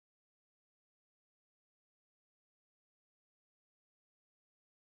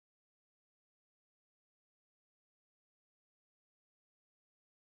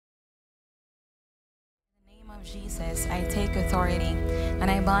of Jesus, I take authority, and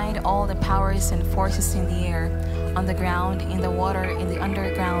I bind all the powers and forces in the air, on the ground, in the water, in the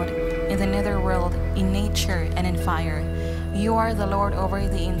underground, in the netherworld, in nature, and in fire. You are the Lord over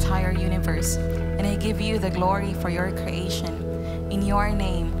the entire universe, and I give you the glory for your creation. In your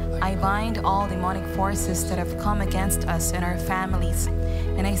name, I bind all demonic forces that have come against us and our families,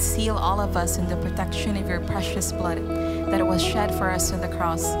 and I seal all of us in the protection of your precious blood that was shed for us on the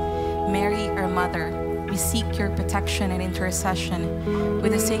cross. Mary, our mother, we seek your protection and intercession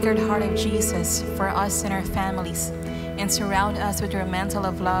with the Sacred Heart of Jesus for us and our families, and surround us with your mantle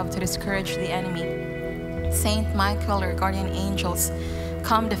of love to discourage the enemy. Saint Michael, our guardian angels,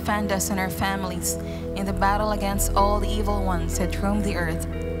 come defend us and our families in the battle against all the evil ones that roam the earth.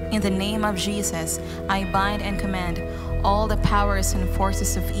 In the name of Jesus, I bind and command all the powers and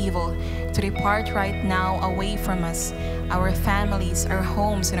forces of evil to depart right now away from us, our families, our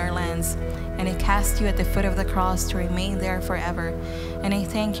homes, and our lands. And I cast you at the foot of the cross to remain there forever. And I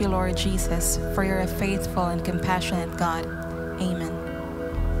thank you, Lord Jesus, for you're a faithful and compassionate God. Amen.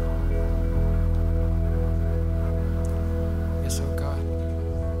 Yes, oh God.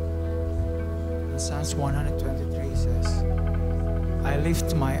 In Psalms 123 says, I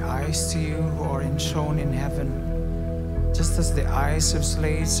lift my eyes to you who are enthroned in heaven, just as the eyes of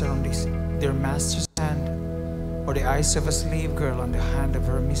slaves are on their master's hand, or the eyes of a slave girl on the hand of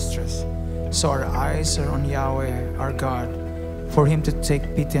her mistress. So our eyes are on Yahweh, our God, for him to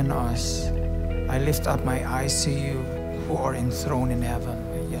take pity on us. I lift up my eyes to you who are enthroned in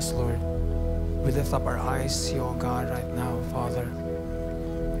heaven. Yes, Lord. We lift up our eyes to you, O God, right now, Father.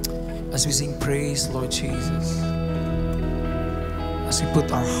 As we sing praise, Lord Jesus. As we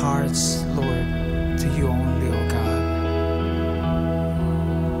put our hearts, Lord, to you only, O God.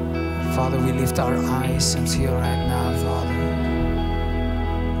 Father, we lift our eyes unto you right now, Father.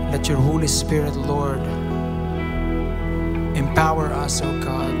 Let your Holy Spirit, Lord, empower us, O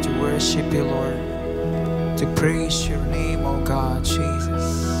God, to worship you, Lord, to praise your name, O God,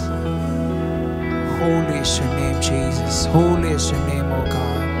 Jesus. Holy is your name, Jesus. Holy is your name, O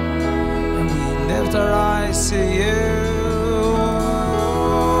God. And we lift our eyes to you.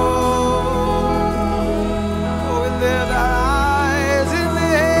 Oh, we lift our eyes in the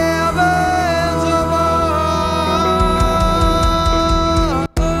heavens above.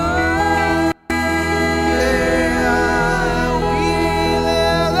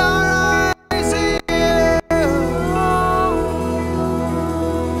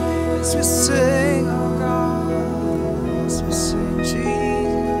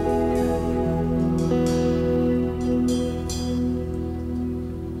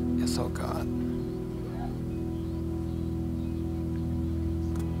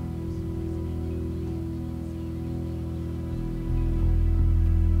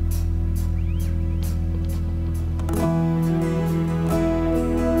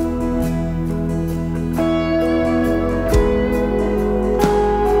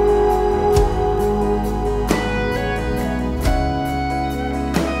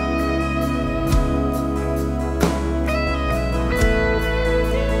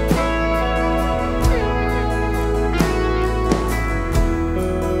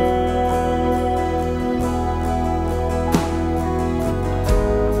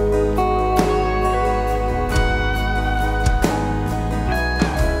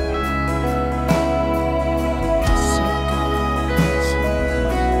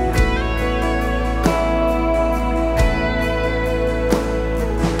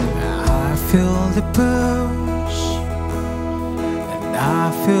 The push, and I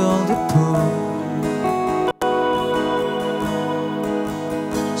feel the pull.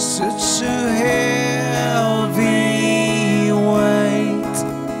 Such a heavy weight,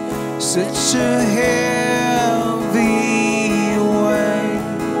 such a heavy weight.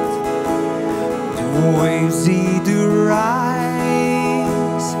 The waves they do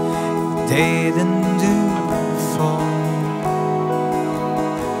rise, they then do fall.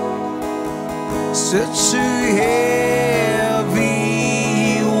 Such a heavy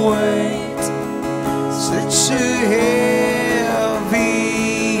weight, such a heavy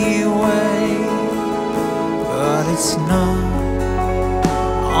weight, but it's not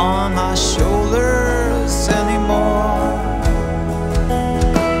on my shoulders anymore.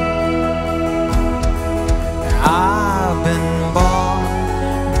 I've been bought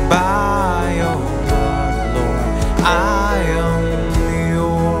by your blood, Lord. I am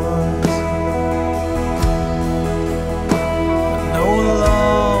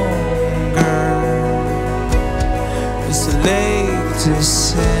to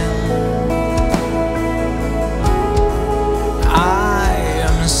sin. I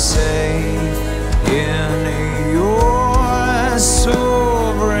am safe in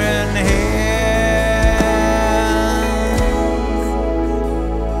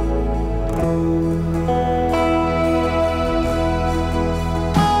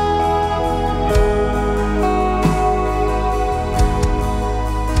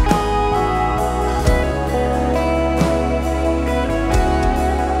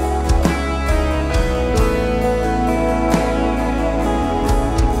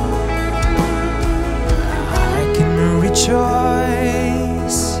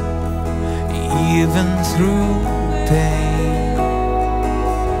even through pain.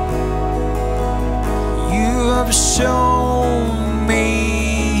 You have shown me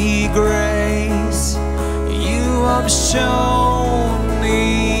grace. You have shown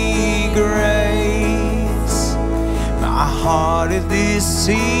me grace. My heart is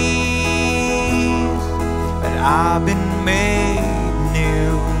deceived, but I've been made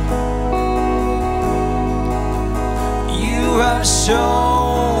new. You have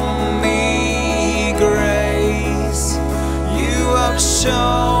shown me grace. You have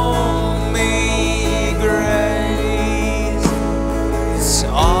shown me grace. It's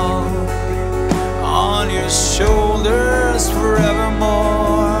all on your shoulders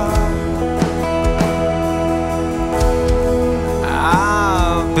forevermore.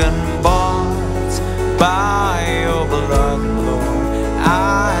 I've been bought by your blood, Lord.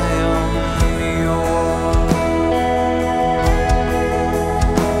 I am yours.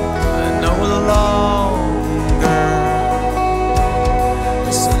 No longer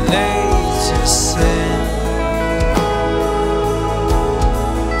slave to sin.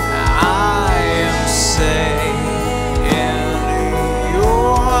 I am saved in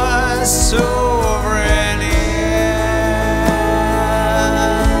your sovereign hands.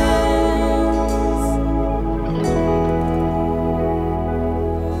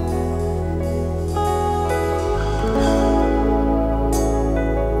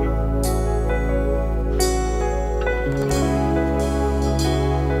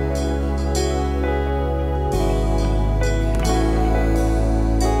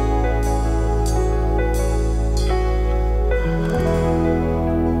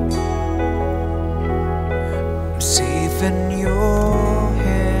 I'm safe in your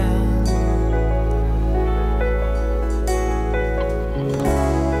hand.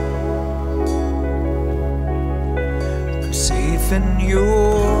 I'm safe in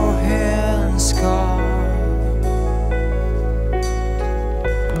your hands, God.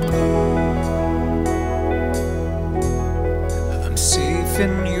 I'm safe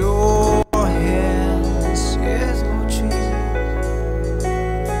in your hands. Yes, Lord Jesus.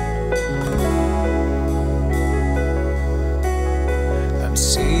 I'm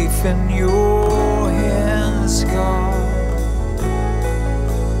safe in your hands, God.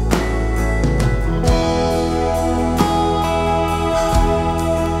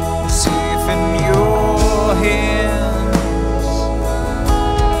 Safe in your hands.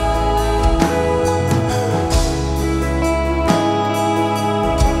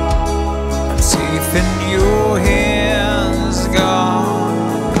 I'm safe in your hands, God.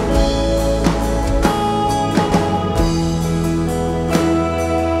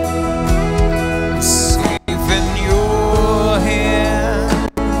 Safe in your hands.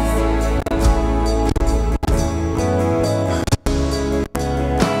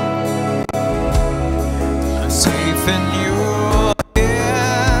 I'm safe in your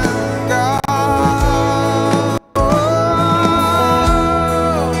hands, God.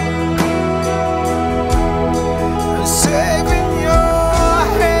 I'm safe in your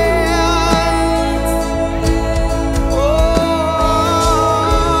hands.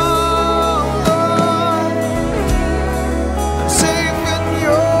 I'm safe in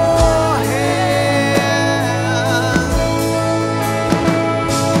your hands.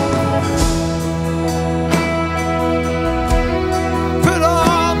 Put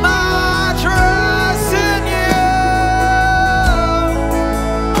all my trust in you.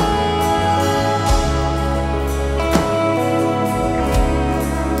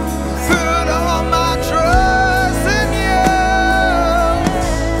 Put all my trust in you.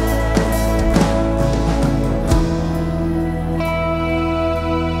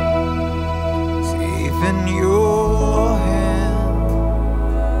 Safe in your hand.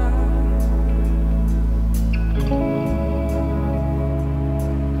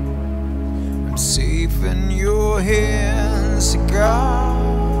 I'm safe in your hands, God.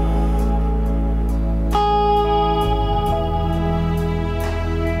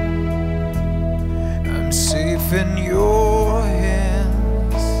 I'm safe in your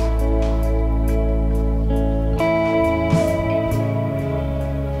hands.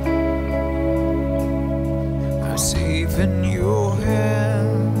 I'm safe in your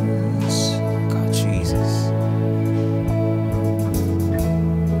hands, God Jesus.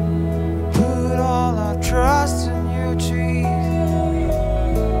 Put all our trust in you, Jesus.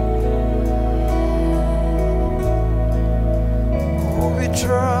 Oh, we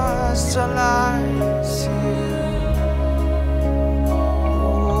trust our lives in you.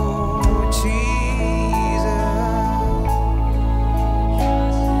 Oh, Jesus.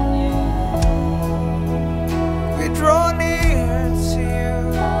 We draw near to you.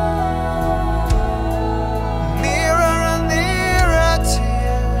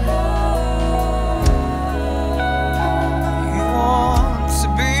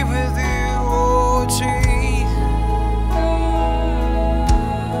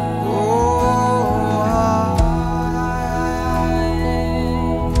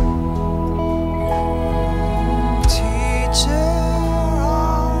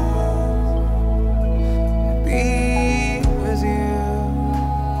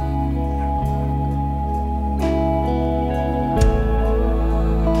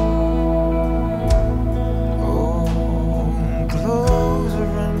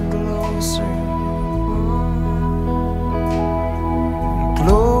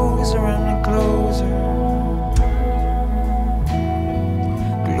 closer,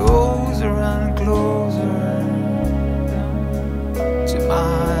 closer and closer to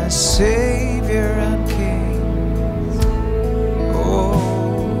my Savior and King. Oh,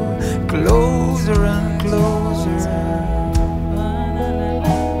 closer and closer,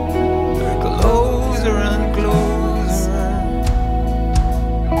 closer and closer,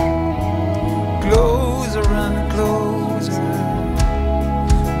 closer and closer,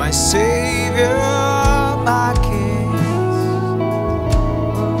 my Savior, my King.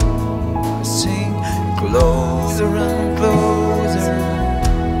 Sing closer and closer,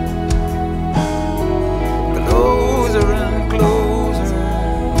 closer and closer,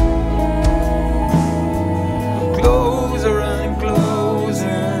 closer and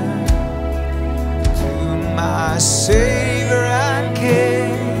closer to my Savior and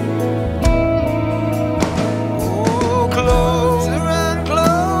King. Oh, closer and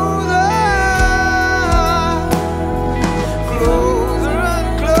closer,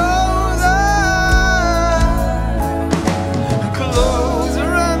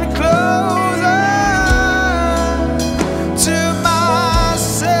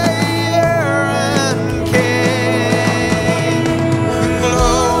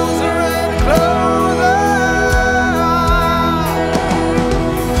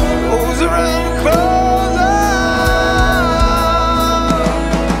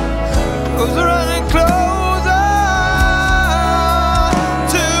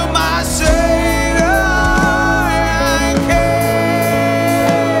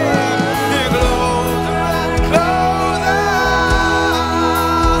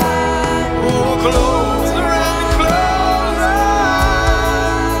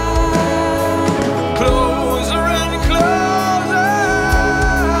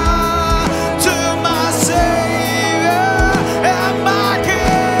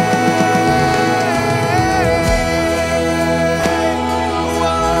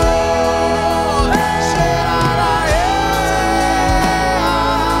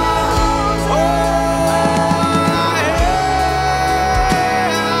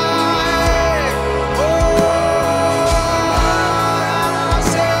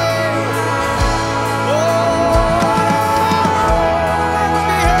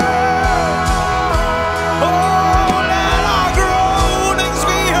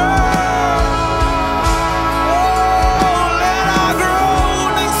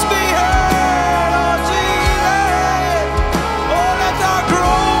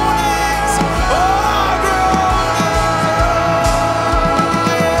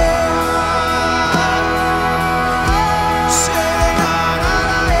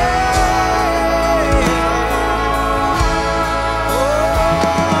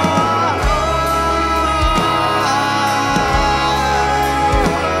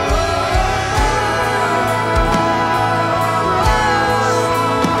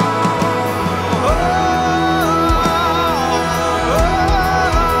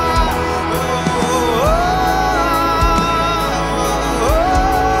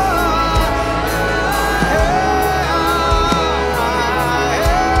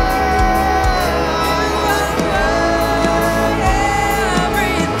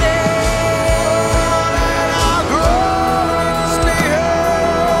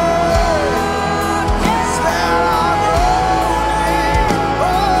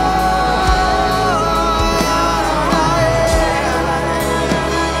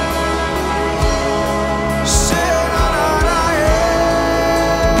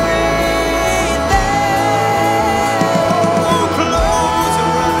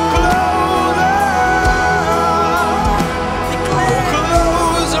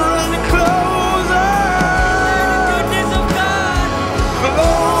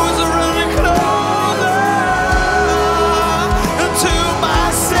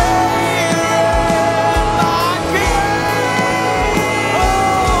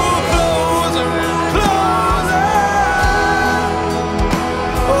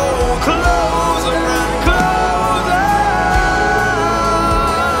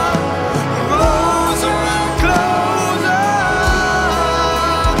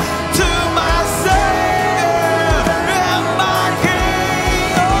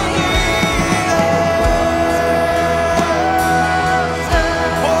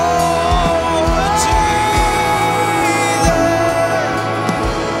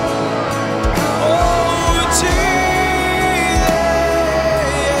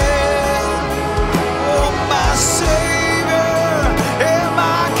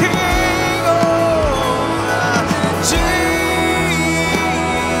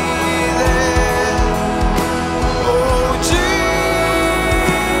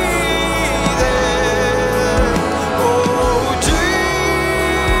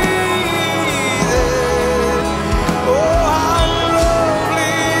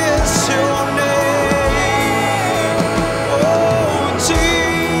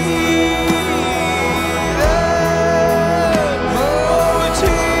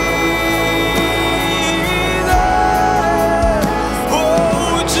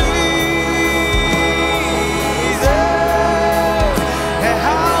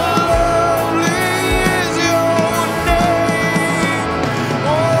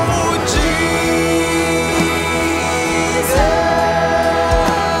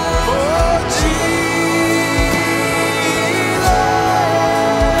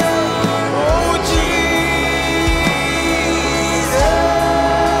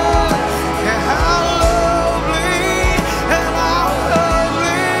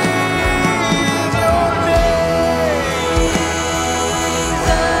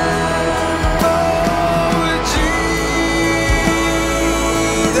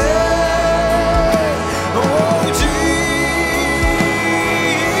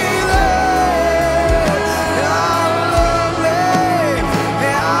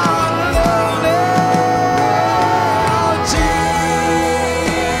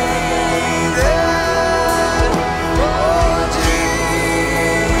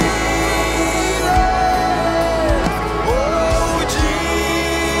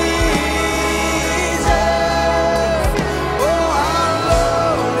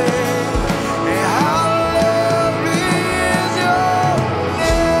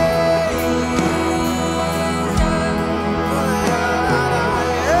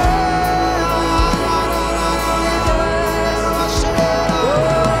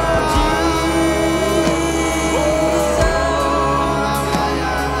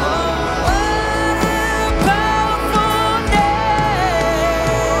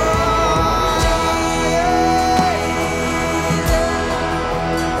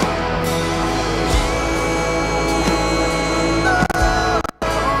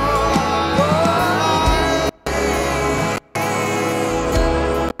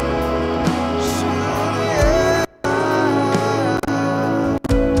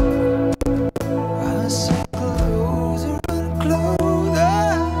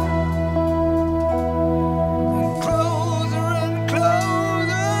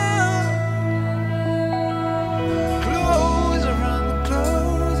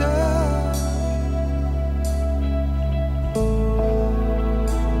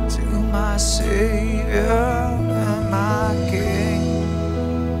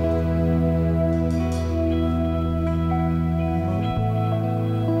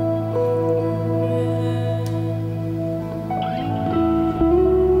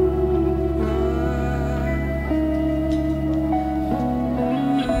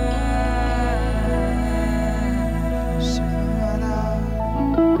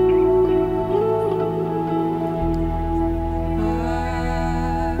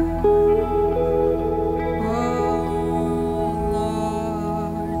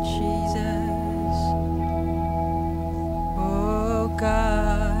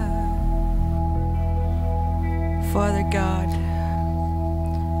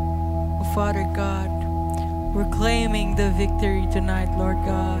 Father God, we're claiming the victory tonight, Lord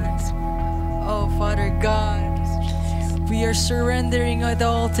God. Oh, Father God, we are surrendering it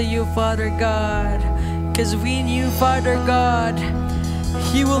all to you, Father God, because we knew, Father God,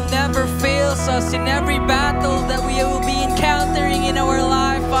 you will never fail us in every battle that we will be encountering in our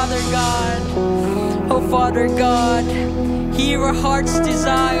life, Father God. Oh, Father God, hear our heart's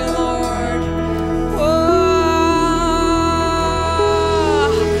desire, Lord. Oh,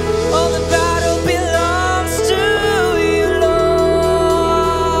 all the battle belongs to you, Lord.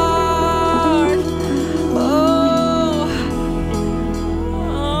 Oh,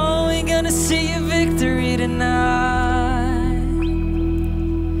 we're gonna see your victory tonight.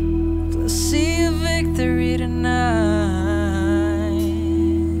 We'll see your victory tonight.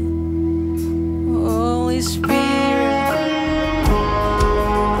 Holy Spirit.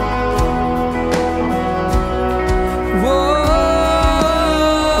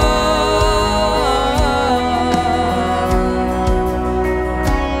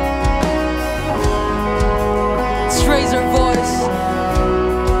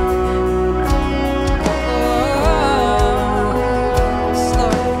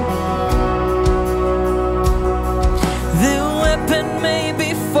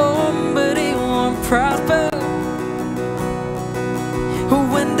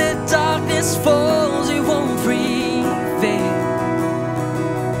 Falls, it won't prevail,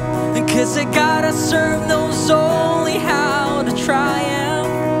 because I gotta serve knows only how to triumph,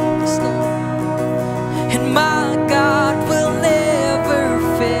 and my God will never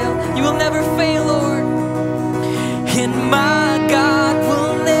fail. You will never fail, Lord, and my God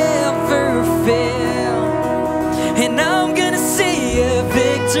will never fail. And I'm gonna see a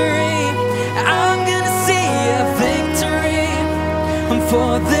victory. I'm gonna see a victory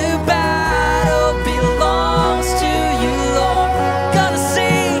for the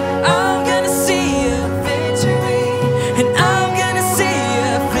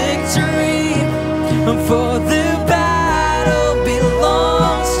for the battle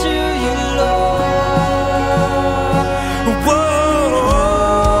belongs to you, Lord. Whoa,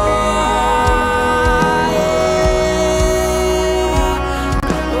 yeah.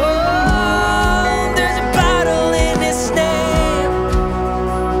 Oh, there's a battle in His name.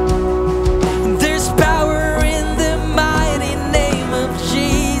 There's power in the mighty name of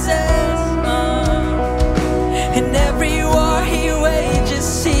Jesus. And every war He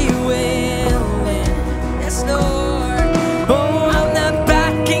wages, He wins. Lord, oh, I'm not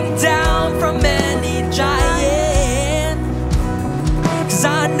backing down from any giant, 'cause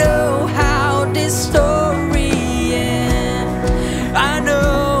I know how this story ends. I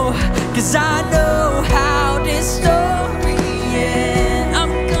know, 'cause I know how this story ends.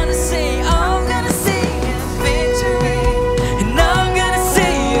 I'm gonna see a victory, and I'm gonna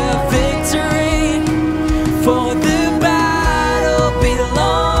see a victory, for the battle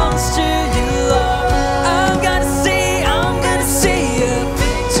belongs to you, Lord.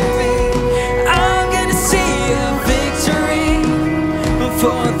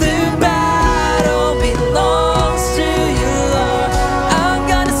 For the battle belongs to you, Lord. I'm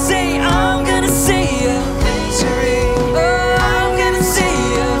gonna see a victory. Oh, I'm gonna see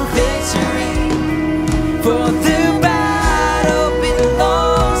a victory. For the battle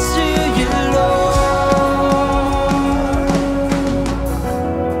belongs to you, Lord.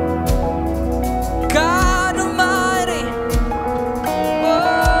 God Almighty.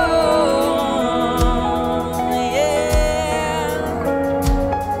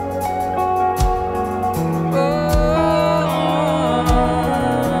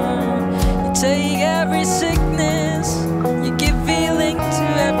 Take every sickness, you give healing to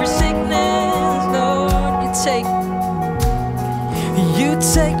every sickness, Lord. You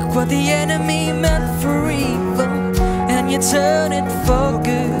take what the enemy meant for evil, and you turn it for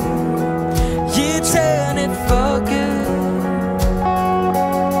good. You turn it for good.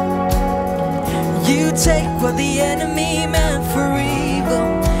 You take what the enemy meant for evil,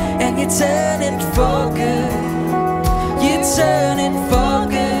 and you turn it for good. You turn it for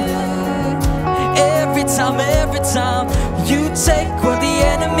good. Every time you take what the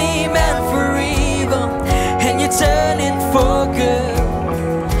enemy meant for evil, and you turn it for good.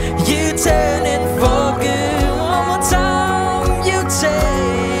 You turn it for good. One more time, you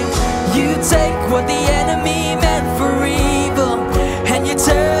take what the enemy meant for evil, and you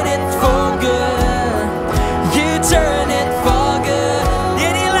turn it for good. You turn it for good.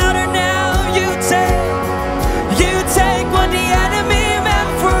 Any louder now? You take what the enemy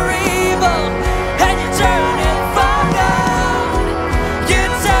meant for evil, and you turn it for good. You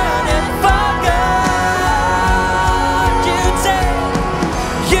turn it for good.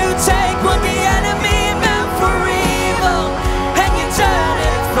 You take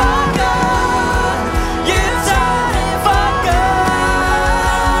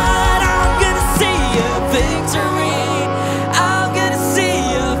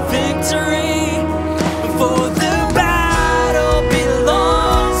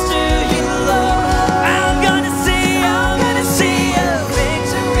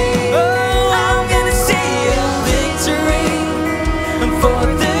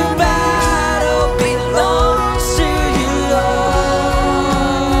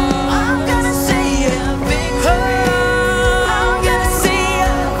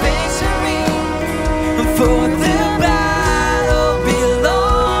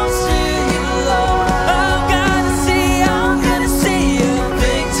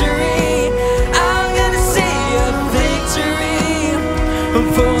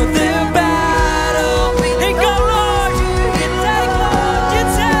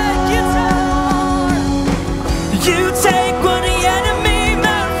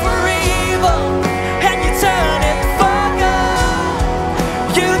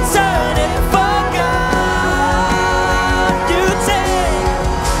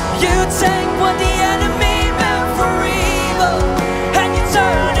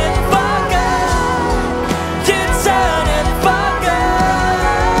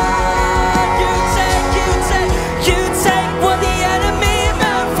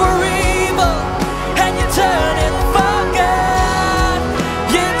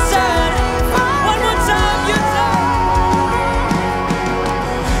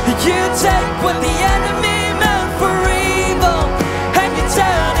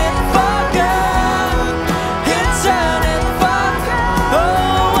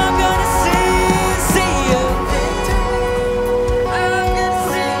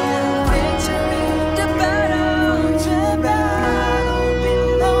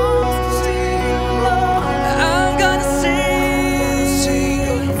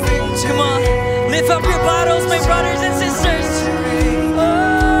up your battles, my brothers and sisters.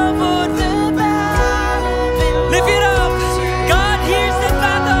 Oh, for the battle. Lift it up. God hears the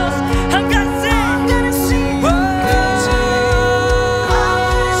battles. I'm gonna sing. Oh,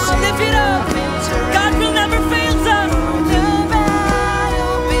 lift it up. God will never fail us.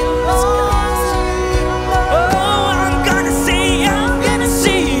 Oh, I'm gonna see a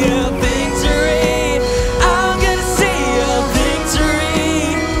victory. I'm gonna see a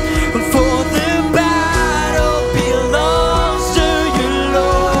victory. For the battle belongs to you,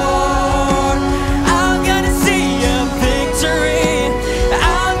 Lord. I'm gonna see a victory.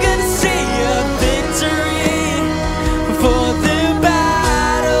 I'm gonna see a victory. For the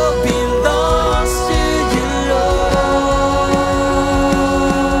battle belongs to you, Lord.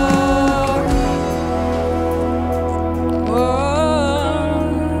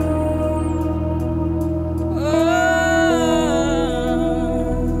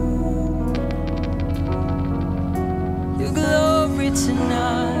 Your glory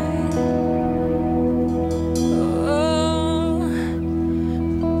tonight. Oh,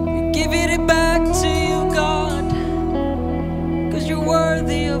 we give it back to you, God, 'cause you're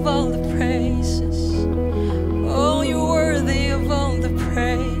worthy of all the praises. Oh, you're worthy of all the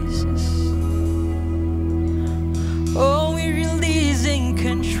praises. Oh, we're releasing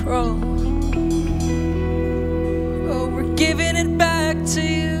control. Oh, we're giving it back to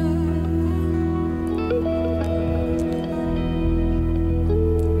you.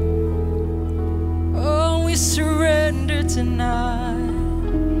 Oh, we surrender tonight,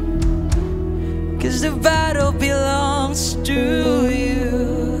 'cause the battle belongs to you.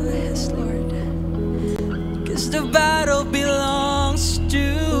 Yes, Lord. 'Cause the battle belongs to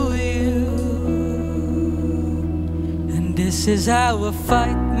you. And this is how I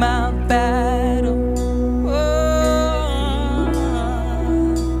fight my battle. Oh,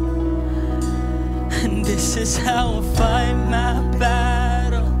 and this is how I fight my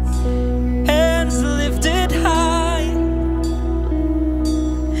battle. Hands lifted high.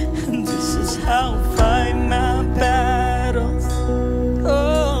 And this is how I fight my battles. Oh,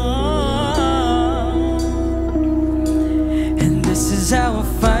 and this is how I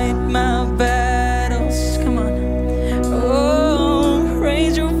fight my battles. Come on. Oh,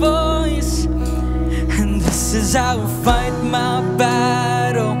 raise your voice. And this is how I fight my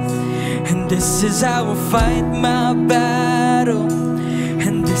battle. And this is how I fight my battle.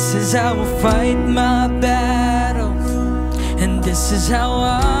 And this is how I fight my battle. And this is how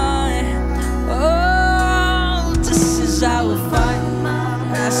this is how I fight my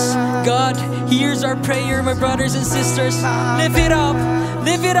battle. Yes, God hears our prayer, my brothers and sisters. Lift it up.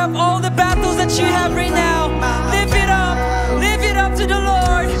 Lift it up, all the battles that you have right now. Lift it up. Lift it up to the Lord.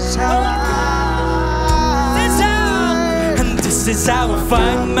 This is how I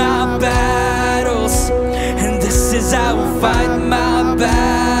fight my battles. And this is how I fight my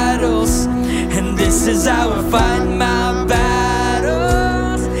battles. And this is how I fight my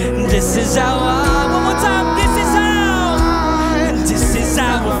battles. And this is how one more time. This is how. And this is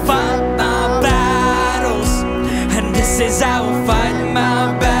how I fight my battles. And this is how I fight my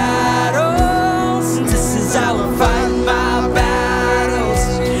battles. And this is how I fight my battles.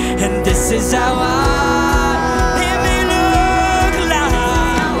 And this is how I.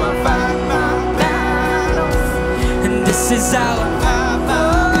 This is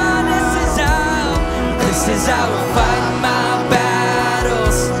how, this is how I fight my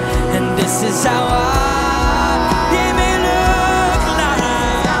battles. And this is how it may look like.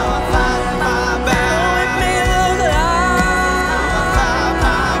 It may look like.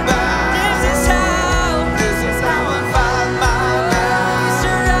 This is how I fight my battles.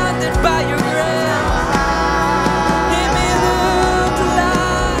 Surrounded by your grace.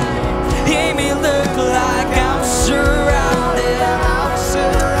 It may look like I'm surrounded.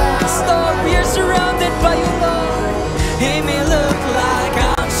 Lord, we are surrounded by you, Lord. It may look like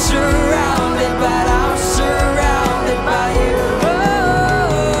I'm surrounded, but I'm surrounded by you.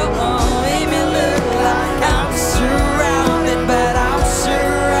 Oh, it may look like I'm surrounded, but I'm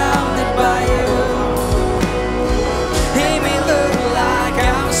surrounded by you. It may look like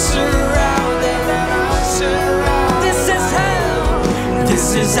I'm surrounded, but I'm surrounded. This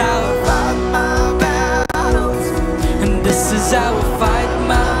is how I fight my battles. And this is how I fight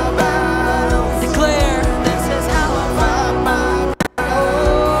my battles. Declare, this is how I fight my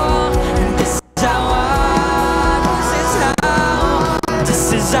battles. And this is how this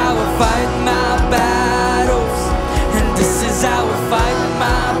is how I fight my battles. And this is how I fight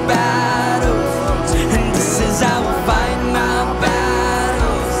my battles. And this is how I fight my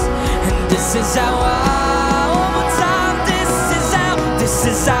battles. And this is how one more time. This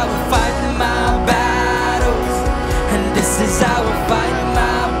is how I fight my battles. how I fight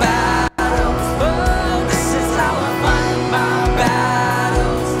my battles. Oh, this is how I fight my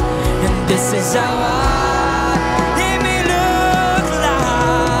battles. And this is how they may look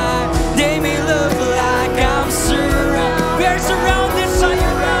like. They may look like I'm surrounded. We are surrounded by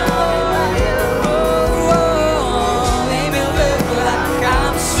you. They may look like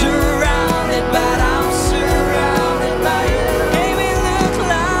I'm surrounded, but I'm surrounded by you. They may look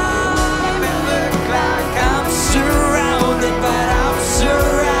like I'm surrounded, but I'm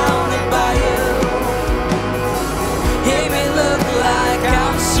surrounded by you. They may look like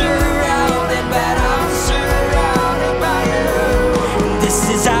I'm surrounded, but I'm surrounded by you. This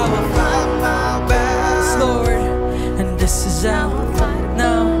is how I fight my battles, Lord, and this is how I fight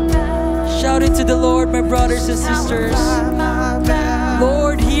now. Shout it to the Lord, my brothers and sisters.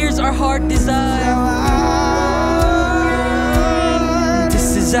 Lord, here's our heart desire.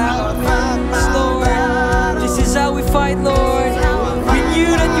 This is how I fight, Lord. This is how we fight, Lord. We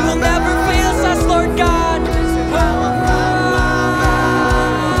knew that you will never fail us, Lord God.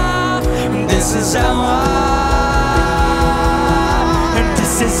 This is how and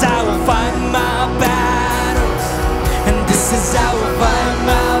this is how I fight my battles. And this is how I fight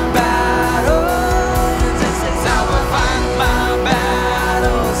my battles. This is how I fight my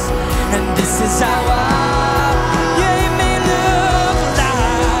battles. And this is how it may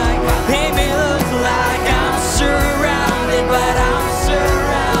look like I'm surrounded, but I'm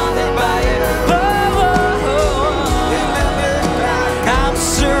surrounded by you. I'm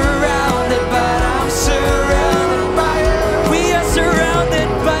surrounded, but I'm surrounded by you. We are surrounded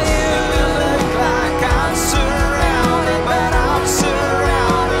by you. I'm surrounded, but I'm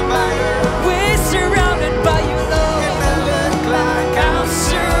surrounded by you. We're surrounded by you, Lord. I'm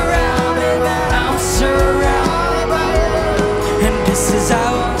surrounded, but I'm surrounded by you. And this is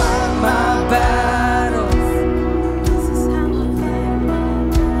how I fight my battles.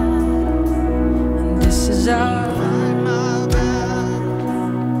 And this is how I fight my battles.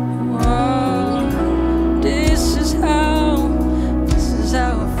 This is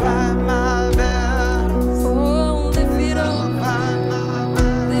how I fight my battles. Oh, lift it up,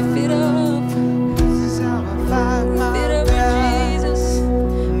 lift it up. This is how I fight my battles. Jesus.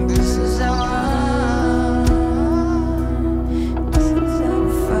 This is how I fight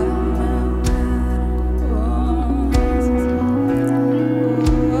my battles.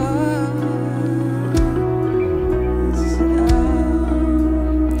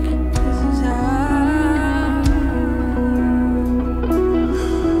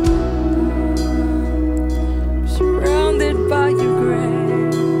 Surrounded by your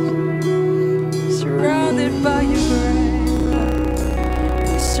grace, surrounded by your grace,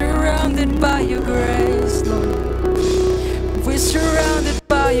 surrounded by your grace, Lord. We're surrounded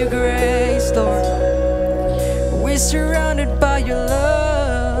by your grace, Lord. We're surrounded by your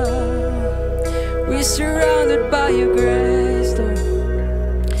love. We're surrounded by your grace, Lord.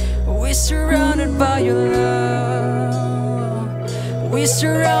 We're surrounded by your love. We're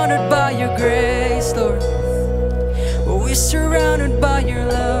surrounded by your grace, Lord. We're surrounded by your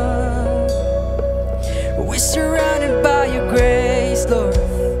love. We're surrounded by your grace, Lord.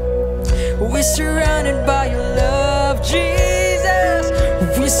 We're surrounded by your love, Jesus.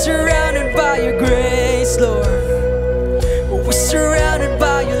 We're surrounded by your grace, Lord. We're surrounded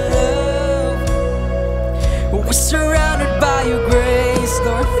by your love. We're surrounded by your grace,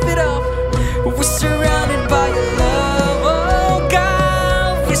 Lord. Lift it up. We're surrounded by your love, oh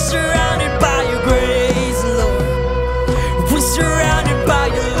God. We're surrounded by your grace, Lord. We're surrounded by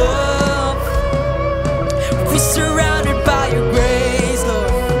your love. We're surrounded by your grace,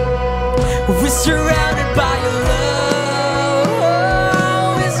 Lord. We're surrounded by your love.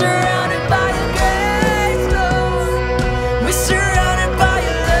 Oh, we're surrounded by your grace, Lord. We're surrounded by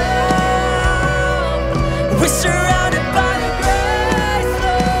your love. We're surrounded by your grace,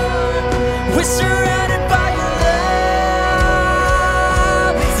 Lord. We're surrounded by your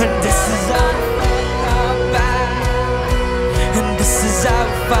love. And this is how I fight my battle. And this is how I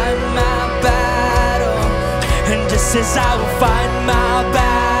fight my battle. And this is how I fight my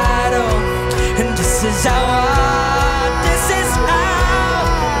battle. And this is how this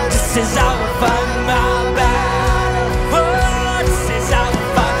is how I fight my battle. Oh, this is how I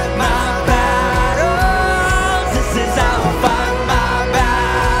fight my battles. This is how I fight my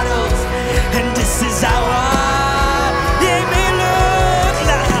battles. And this is how it may look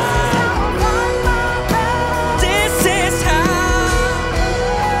like. This is how.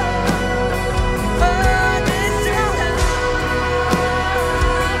 Oh, this is how.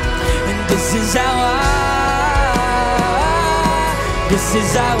 And this is how this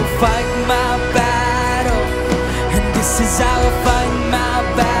is how I fight my battle. And This is how I fight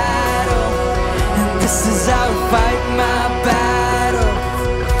my battle. And this is how I fight my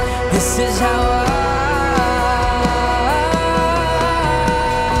battle. This is how I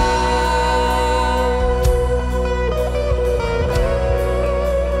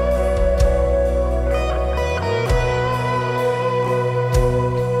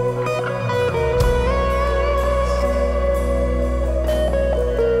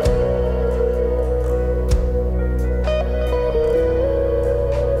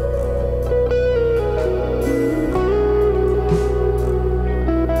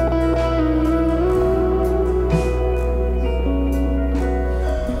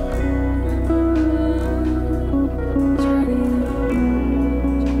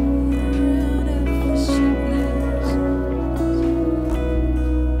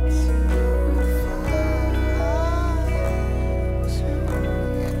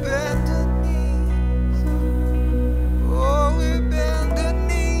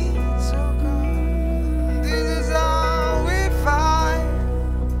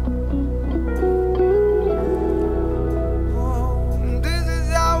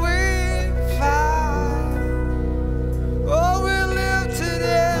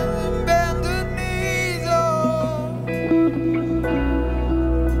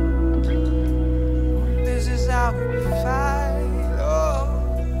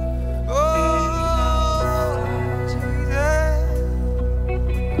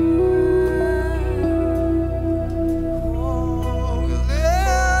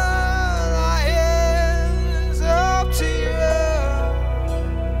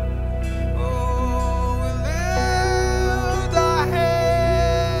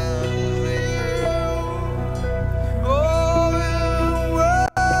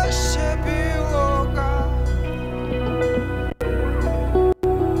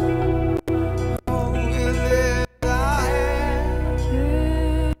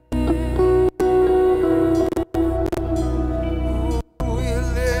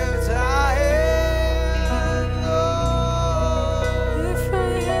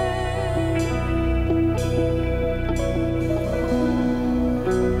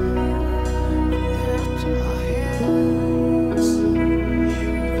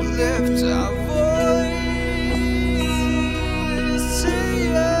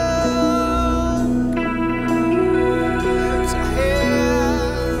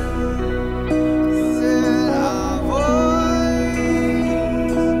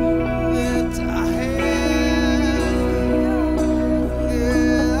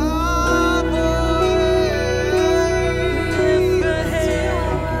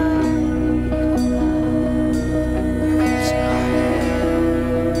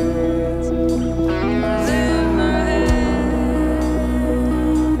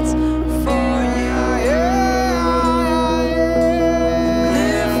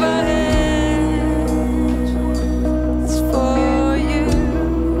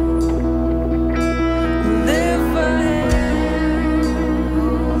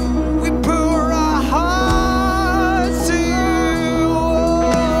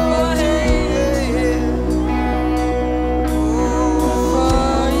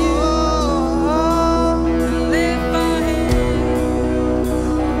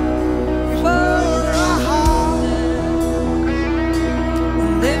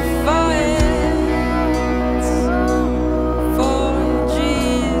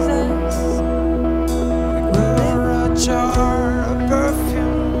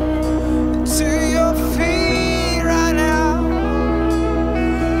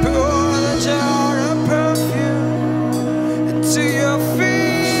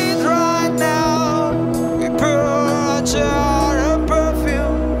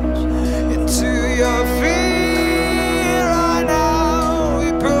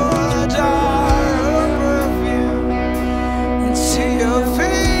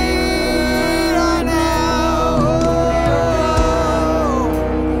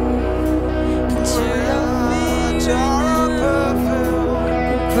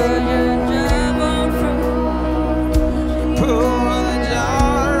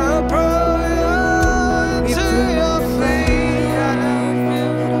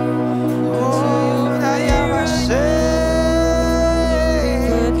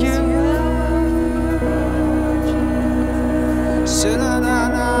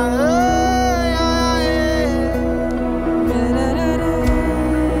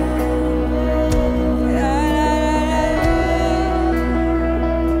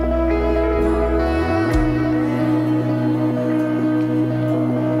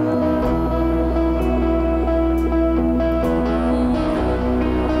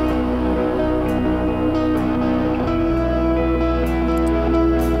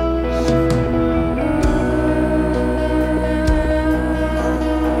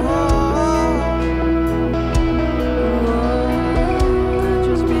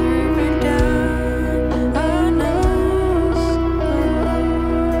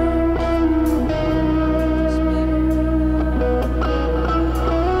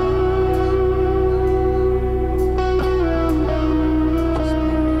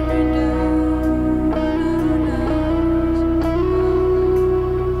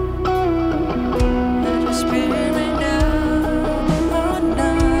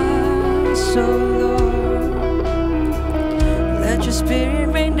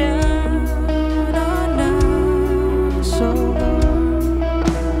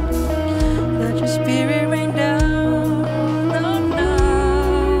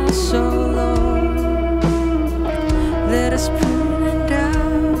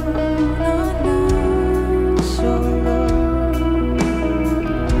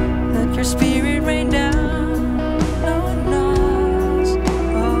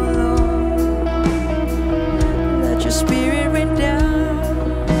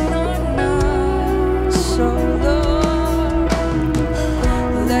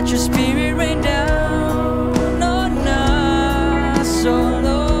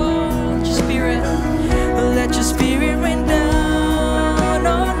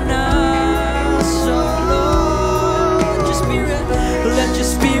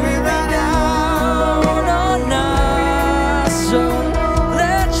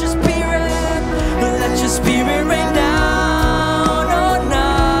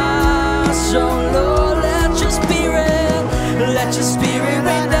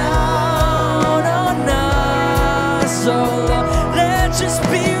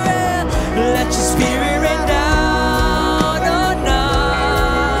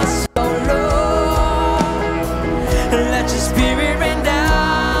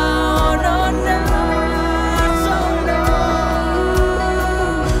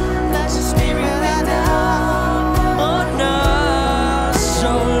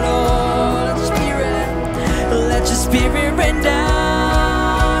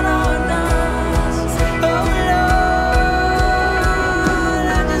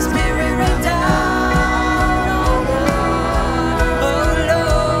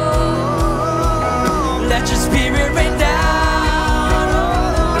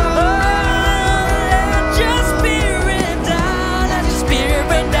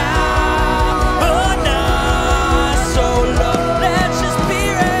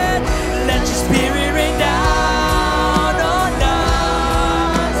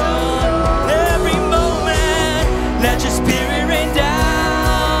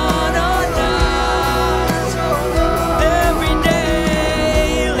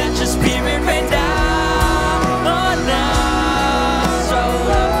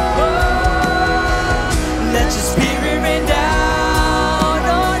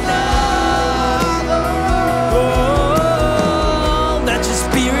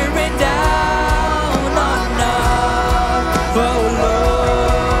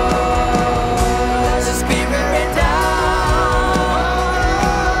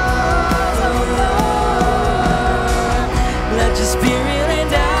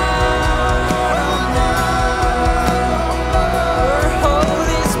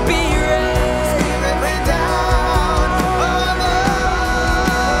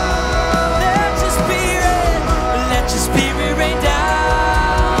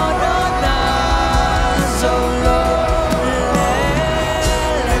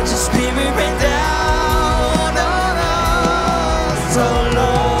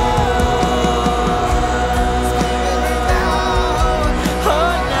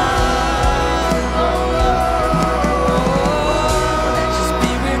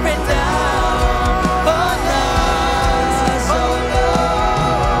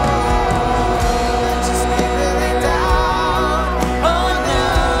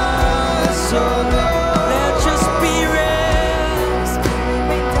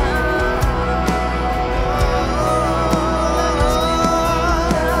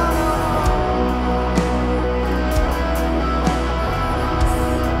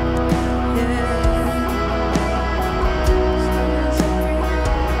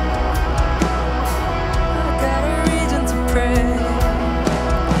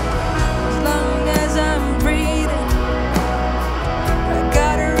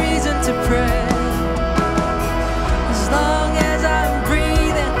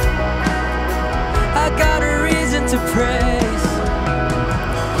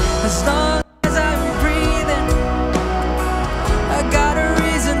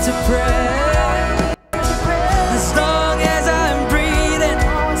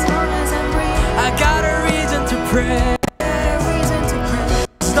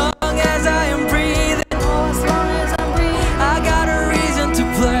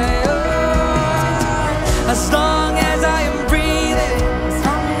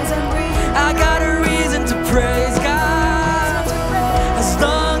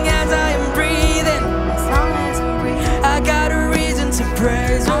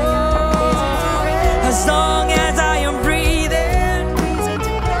praise. Oh, as long as I am breathing,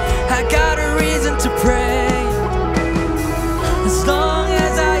 I got a reason to pray. As long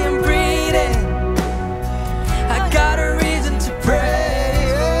as I am breathing, I got a reason to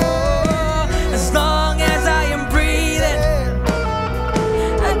pray. Oh, as long as I am breathing,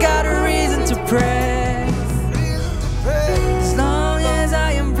 I got a reason to pray. As long as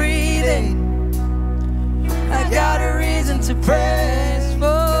I am breathing, I got a reason to praise.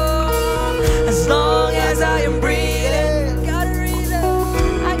 Oh, as long as I am breathing,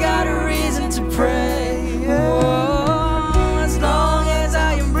 I got a reason to pray. Oh, as long as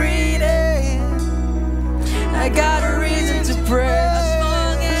I am breathing, I got a reason to pray.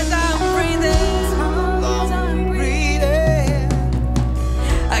 As long as I'm breathing,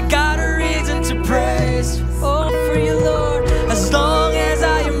 I got a reason to praise. Oh, for you, Lord. As long as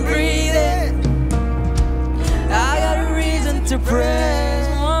I am breathing, I got a reason to praise.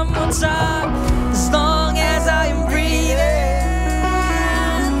 One more time. As long as I am breathing,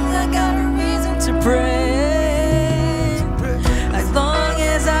 I got a reason to praise. As long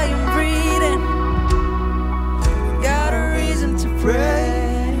as I am breathing, got a reason to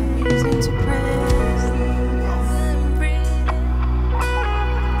praise. Reason to praise. I'm breathing.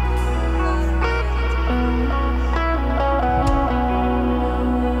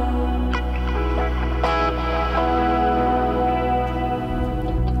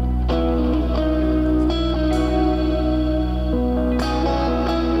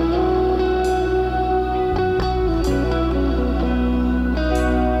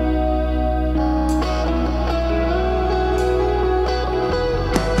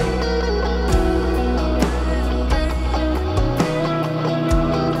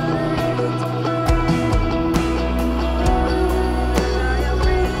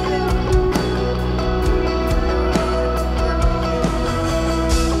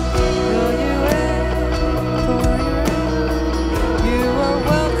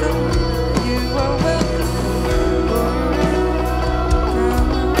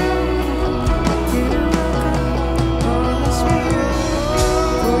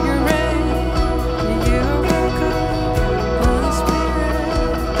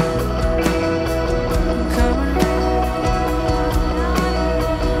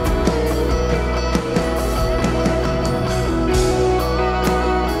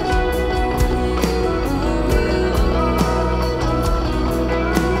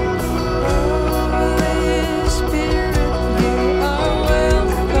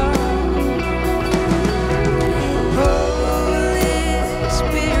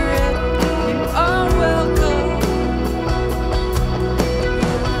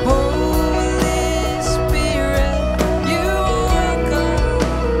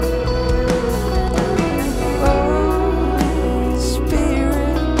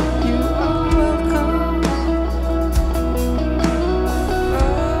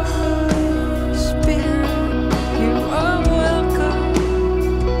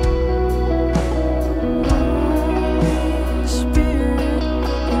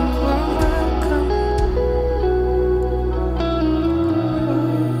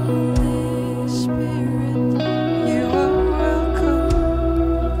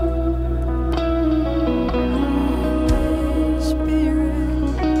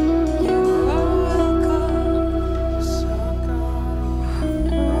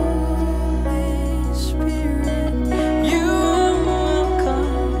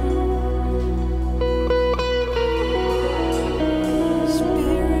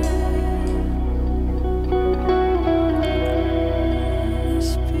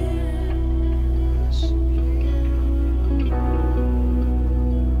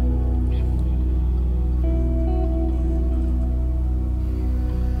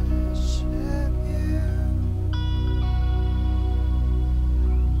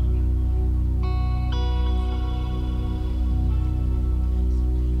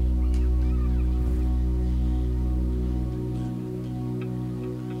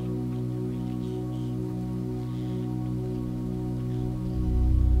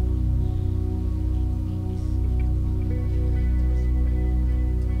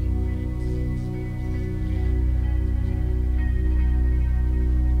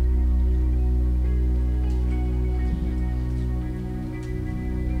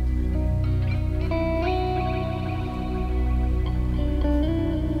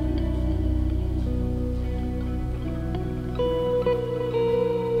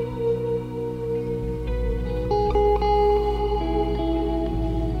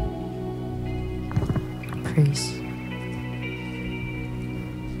 praise.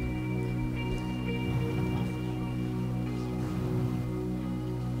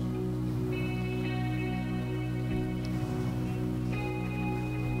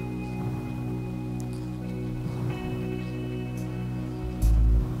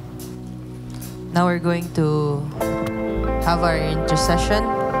 Now we're going to have our intercession.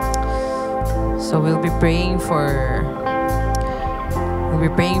 So we'll be praying for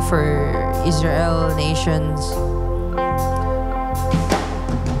Israel nations,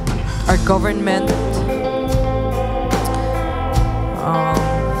 our government,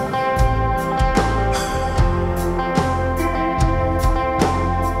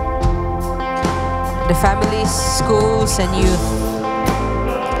 the families, schools, and youth.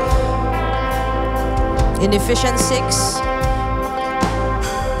 In Ephesians 6,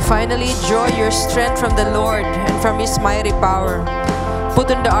 finally draw your strength from the Lord and from His mighty power. Put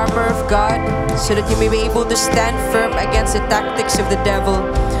on the armor of God so that you may be able to stand firm against the tactics of the devil.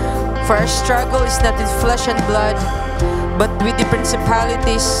 For our struggle is not with flesh and blood, but with the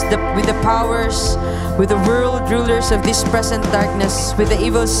principalities, with the powers, with the world rulers of this present darkness, with the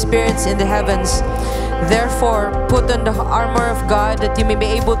evil spirits in the heavens. Therefore, put on the armor of God that you may be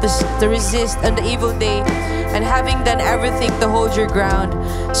able to resist on the evil day, and having done everything, to hold your ground.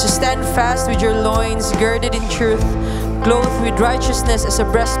 So stand fast with your loins girded in truth, clothed with righteousness as a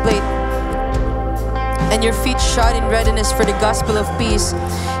breastplate, and your feet shod in readiness for the gospel of peace.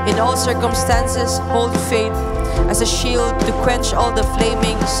 In all circumstances, hold faith as a shield to quench all the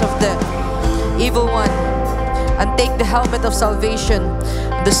flamings of the evil one, and take the helmet of salvation,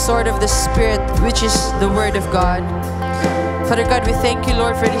 the sword of the Spirit, which is the word of God. Father God, we thank you,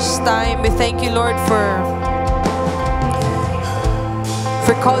 Lord, for this time. We thank you, Lord, for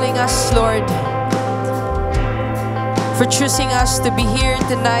calling us, Lord, for choosing us to be here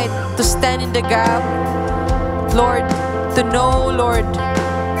tonight, to stand in the gap, Lord, to know, Lord,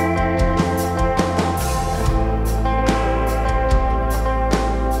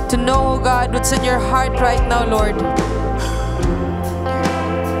 to know, God, what's in your heart right now, Lord.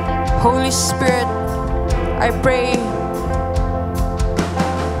 Holy Spirit, I pray,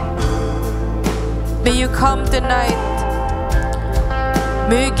 may you come tonight.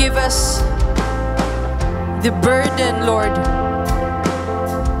 May you give us the burden, Lord.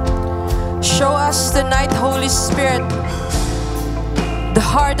 Show us tonight, Holy Spirit, the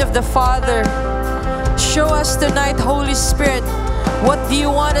heart of the Father. Show us tonight, Holy Spirit, what do you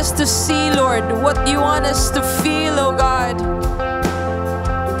want us to see, Lord? What do you want us to feel, oh God?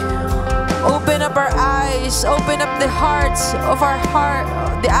 Open up our eyes, open up the hearts of our heart,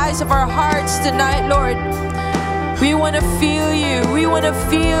 the eyes of our hearts tonight, Lord. We want to feel you. We want to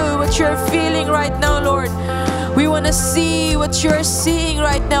feel what you're feeling right now, Lord. We want to see what you're seeing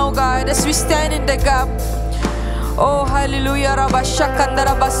right now, God, as we stand in the gap. Oh, hallelujah. Rabba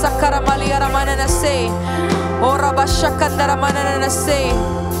shakandara basakara maliyara mananase. Oh, Rabba shakandara mananase.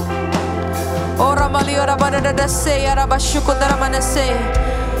 Oh, Ramaliyara mananase. Rabba shukundara manase.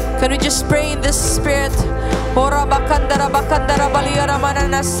 Can we just pray in the Spirit? Oh, Rabba kandara bakandara baliyara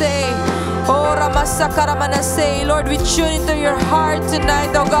mananase. Oh, Ramasakara manase. Lord, we tune into your heart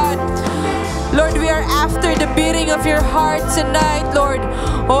tonight, oh God. Lord, we are after the beating of your heart tonight, Lord.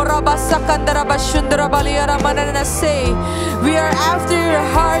 Oh, Rabasakandara bashundara baliyara mananase. We are after your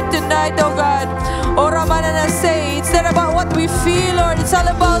heart tonight, oh God. Oh, Ramananase. It's not about what we feel, Lord. It's all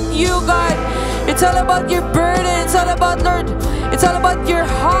about you, God. It's all about your burden. It's all about, Lord, it's all about your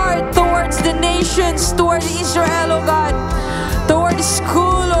heart towards the nations, towards Israel, oh God. Toward the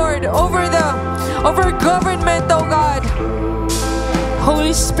school, Lord, over government, oh God.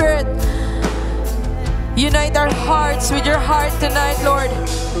 Holy Spirit, unite our hearts with your heart tonight, Lord.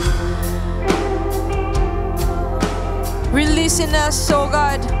 Release in us, oh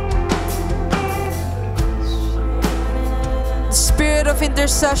God, the spirit of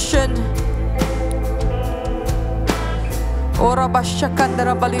intercession. Ora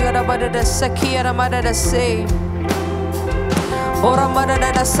bashakandara baliyara badada sakiyara madada say. Ora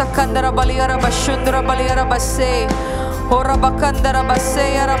madada sakandara baliyara bashundara baliyara base. Ora bakandara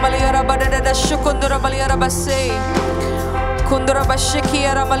base yara baliyara badada shukundara baliyara base. Kundura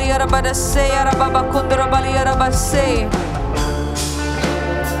bashikiyara baliyara badase yara baba kundura baliyara base.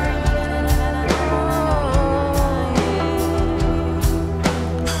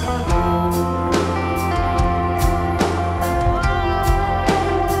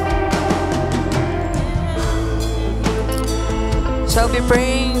 So I'll be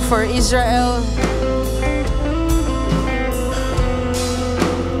praying for Israel.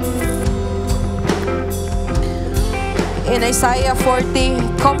 In Isaiah 40,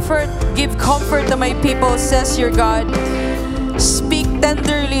 give comfort to my people, says your God. Speak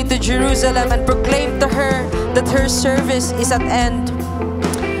tenderly to Jerusalem and proclaim to her that her service is at end.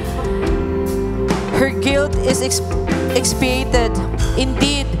 Her guilt is expiated.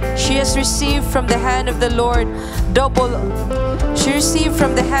 Indeed, she has received from the hand of the Lord double She received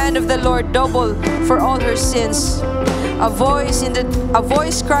from the hand of the Lord double for all her sins. A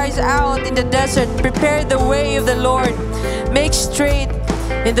voice cries out in the desert, prepare the way of the Lord. Make straight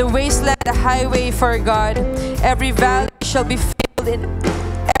in the wasteland a highway for God. Every valley shall be filled in,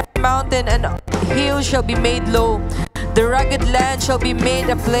 every mountain and hill shall be made low. The rugged land shall be made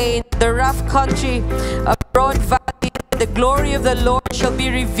a plain, the rough country a broad valley. The glory of the Lord shall be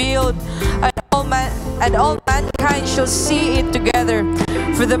revealed, and all mankind shall see it together.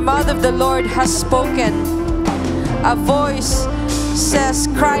 For the mouth of the Lord has spoken. A voice says,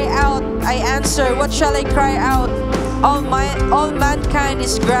 cry out. I answer, what shall I cry out? All mankind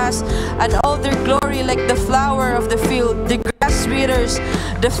is grass, and all their glory like the flower of the field. The grass withers,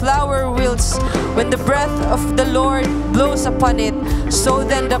 the flower wilts, when the breath of the Lord blows upon it. So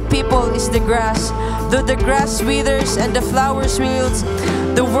then the people is the grass. Though the grass withers and the flowers wilts,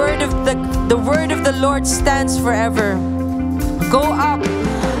 the word of the Lord stands forever. Go up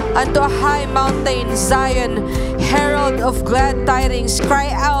unto a high mountain, Zion, herald of glad tidings.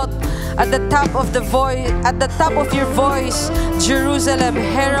 Cry out at the top of your voice, Jerusalem,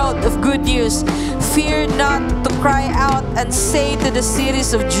 herald of good news. Fear not to cry out and say to the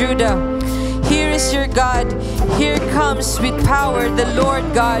cities of Judah, here is your God, here comes with power the Lord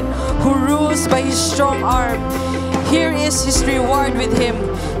God, who rules by his strong arm. Here is his reward with him,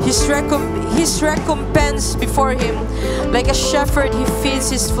 his recompense before him. Like a shepherd he feeds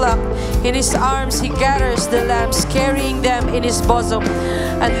his flock. In his arms he gathers the lambs, carrying them in his bosom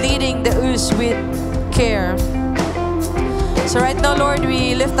and leading the ewes with care. So right now, Lord,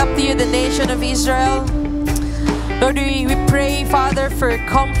 we lift up to you the nation of Israel. Lord, we pray, Father, for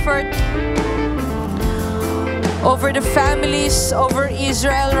comfort over the families, over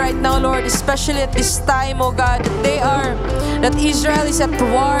Israel right now, Lord, especially at this time, oh God, that Israel is at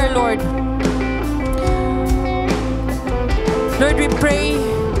war, Lord. Lord, we pray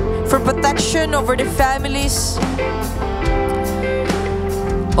for protection over the families,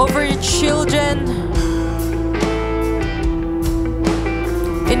 over your children,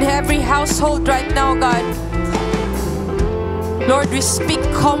 in every household right now, God. Lord, we speak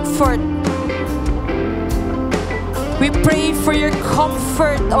comfort. We pray for your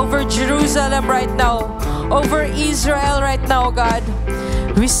comfort over Jerusalem right now, over Israel right now, God.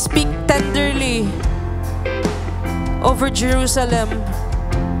 We speak tenderly over Jerusalem.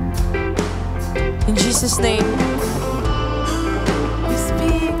 In Jesus' name. We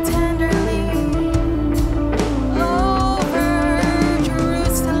speak tenderly over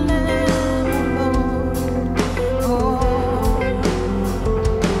Jerusalem, oh.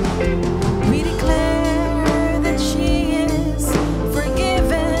 We declare that she is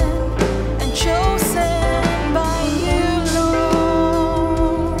forgiven and chosen by you, Lord.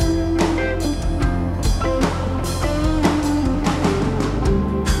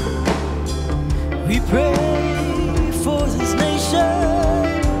 We pray for this nation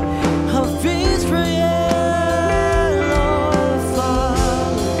of Israel, oh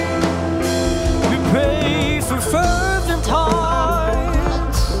Father. We pray for fervent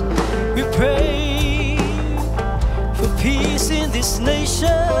hearts. We pray for peace in this nation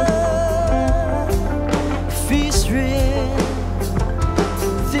of Israel.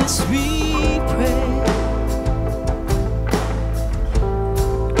 This we pray.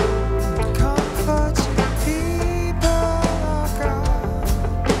 Comfort your people, oh God.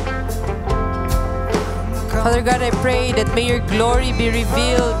 Father God, I pray that may your glory be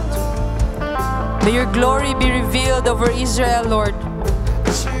revealed. May your glory be revealed over Israel, Lord.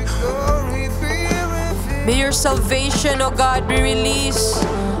 Let your glory be revealed. May your salvation, oh God, be released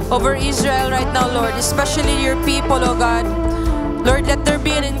over Israel right now, Lord, especially your people, oh God. Lord, let there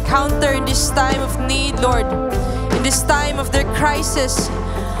be an encounter in this time of need, Lord, in this time of their crisis.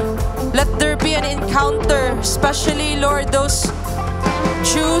 Let there be an encounter, especially, Lord, those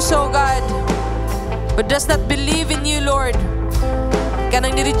Jews, oh God, who does not believe in you, Lord.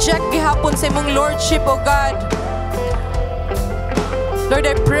 Kanang ni-reject gihapon sa imong lordship, oh God. Lord,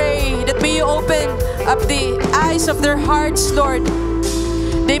 I pray that may you open up the eyes of their hearts, Lord.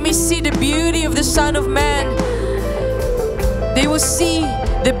 They may see the beauty of the Son of Man. They will see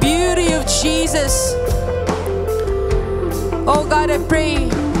the beauty of Jesus. Oh God, I pray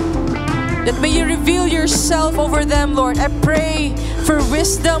that may you reveal yourself over them, Lord. I pray for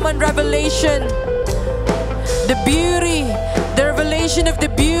wisdom and revelation. The beauty, the revelation of the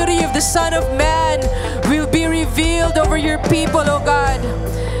beauty of the Son of Man will be revealed over your people, oh God.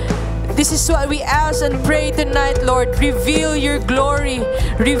 This is what we ask and pray tonight, Lord. Reveal your glory.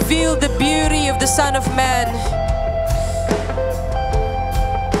 Reveal the beauty of the Son of Man.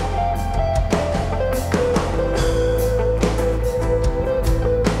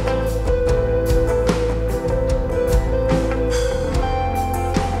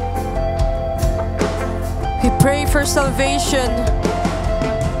 pray for salvation.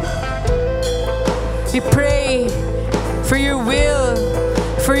 We pray for your will,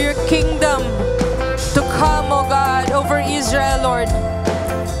 for your kingdom to come, oh God, over Israel, Lord.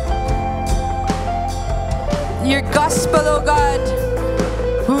 Your gospel, oh God,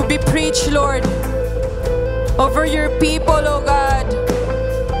 will be preached, Lord, over your people, oh God.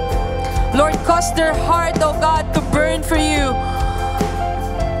 Lord, cause their heart, oh God, to burn for you.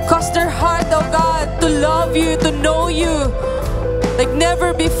 Cause their heart, oh God, to love you, to know you like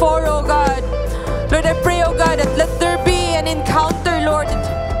never before, oh God. Lord, I pray, oh God, that let there be an encounter, Lord,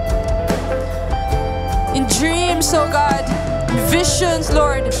 in dreams, oh God, in visions,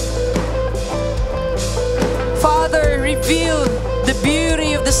 Lord. Father, reveal the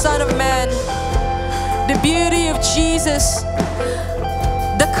beauty of the Son of Man, the beauty of Jesus,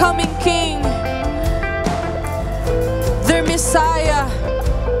 the coming King, their Messiah,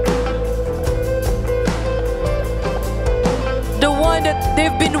 the one that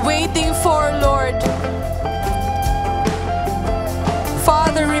they've been waiting for, Lord.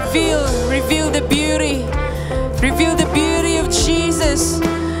 Father, reveal the beauty of Jesus,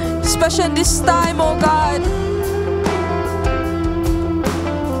 especially in this time, oh God.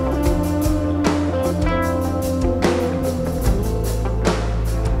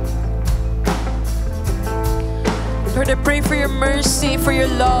 Lord, I pray for your mercy, for your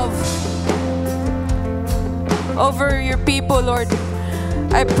love over your people, Lord.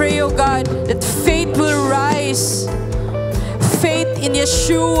 I pray, oh God, that faith will rise. Faith in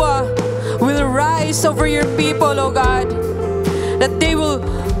Yeshua will rise over your people, oh God. That they will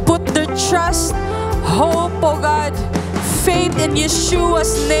put their trust, hope, oh God, faith in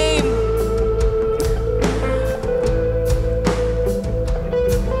Yeshua's name.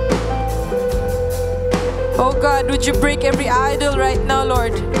 Oh God, would you break every idol right now,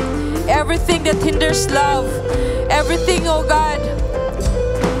 Lord? Everything that hinders love, everything, oh God,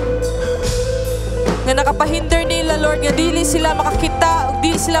 nga nakapahinder nila, Lord, nga dili sila makakita,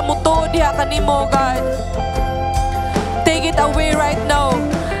 dili sila muto diha kanimo, God. Take it away right now.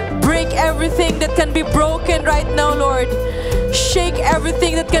 Break everything that can be broken right now, Lord. Shake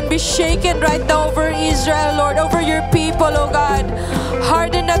everything that can be shaken right now over Israel, Lord, over your people, oh God.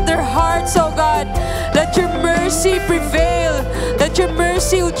 Harden up their hearts, oh God. Let your mercy prevail. Let your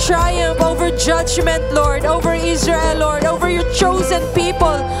mercy will triumph over judgment, Lord, over Israel, Lord, over your chosen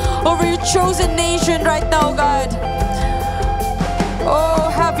people, over your chosen nation right now, God. Oh,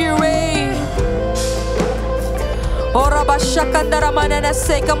 have your way.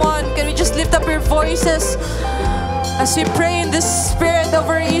 Come on, can we just lift up your voices as we pray in the Spirit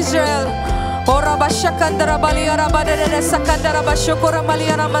over Israel? Ora bashakandara baliara badana sakandara bashukura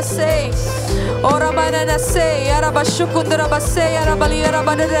maliara mase. Ora manana se ara bashukundara base ara baliara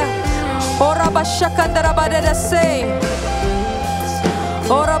badana. Ora bashakandara badana se.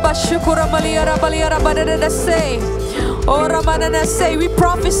 Ora bashukura maliara baliara badana se. Ora manana se. We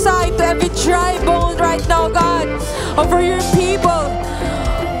prophesy to every dry bone right now, God, over your people.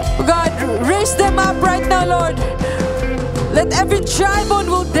 God, raise them up right now, Lord. Let every dry bone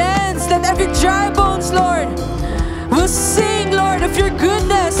will dance. Let every dry bones, Lord, will sing, Lord, of your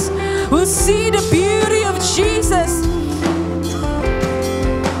goodness. We'll see the beauty of Jesus.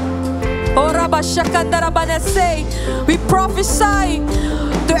 We prophesy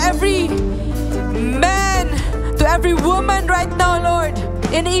to every man, to every woman right now, Lord,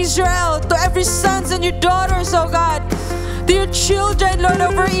 in Israel, to every sons and your daughters, oh God, to your children, Lord,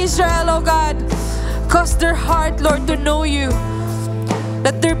 over Israel, oh God. Cause their heart, Lord, to know you.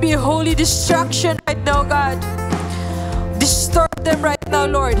 Let there be a holy destruction right now, God. Distort them right now,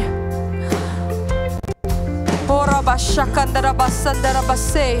 Lord. Ora bashakandara basandara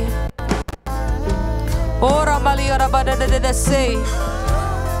base. Ora maliara badadada say.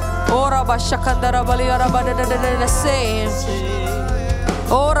 Ora bashakandara baliara badadada say.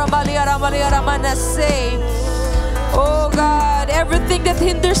 Ora maliara manase. Oh God, everything that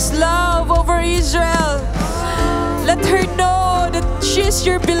hinders love over Israel, let her know that she's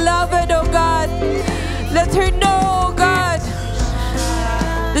your beloved, oh God. Let her know, oh God,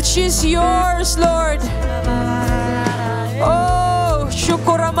 that she's yours, Lord. Oh,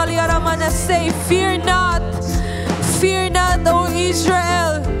 shukura maliara manase. Fear not, oh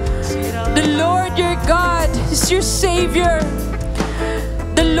Israel. The Lord your God is your Savior.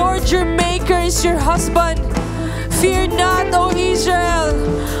 The Lord your Maker is your husband. Fear not, O Israel.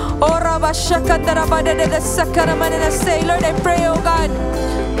 Lord, I pray, O God.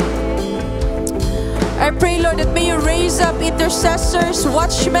 I pray, Lord, that may you raise up intercessors,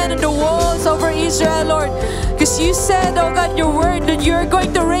 watchmen on the walls over Israel, Lord. Because you said, oh God, your word, that you're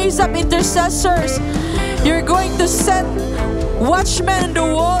going to raise up intercessors. You're going to set watchmen on the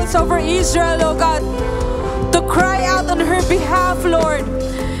walls over Israel, oh God, to cry out on her behalf, Lord.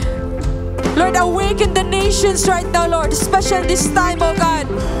 Lord, awaken the nations right now, Lord, especially this time, oh God.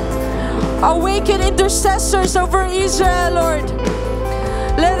 Awaken intercessors over Israel, Lord.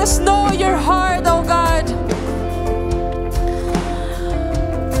 Let us know your heart, oh God.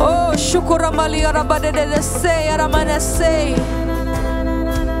 Oh, shukuramali arabadedese aramanase.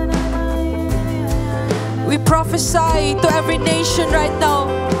 We prophesy to every nation right now,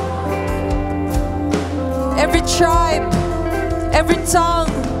 every tribe, every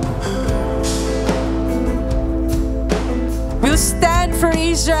tongue. We'll stand for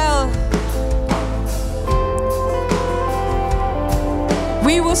Israel.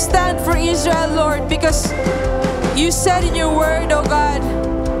 We will stand for Israel, Lord, because you said in your word, oh God,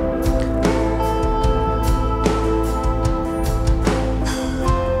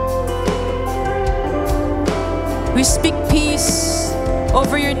 we speak peace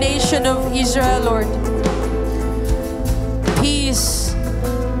over your nation of Israel, Lord. Peace.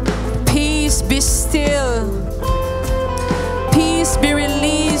 Peace, be still. Peace be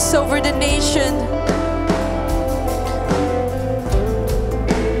released over the nation.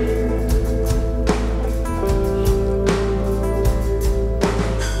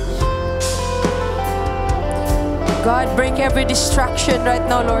 God, break every distraction right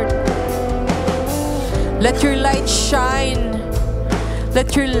now, Lord. Let your light shine.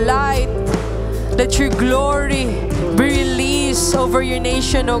 Let your light, let your glory be released over your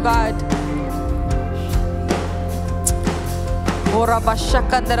nation, oh God. Ora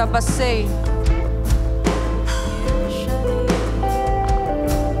bashakandara basay.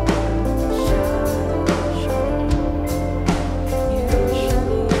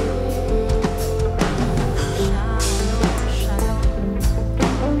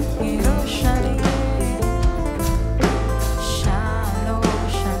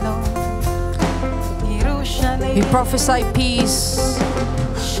 We prophesy peace.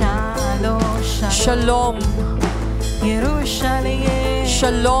 Shalom.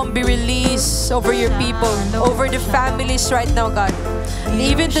 Shalom be released over your people, over the families right now, God.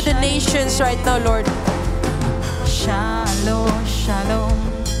 Even to the nations right now, Lord. Shalom, shalom.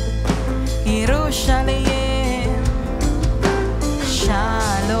 Yerushalayim.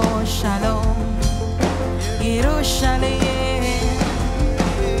 Shalom, shalom. Yerushalayim.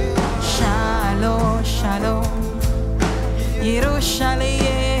 Shalom, shalom.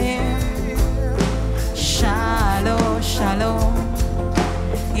 Yerushalayim. Shalom, shalom.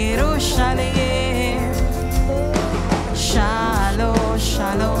 Yerushalayim. Shalom,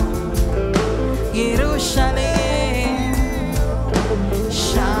 shalom. Yerushalayim.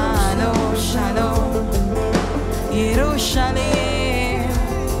 Shalom, shalom. Yerushalayim.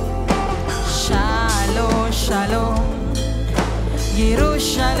 Shalom, shalom.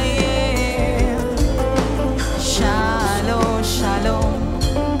 Yerushalayim. Shalom, shalom.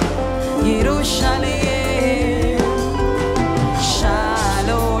 Yerushalayim.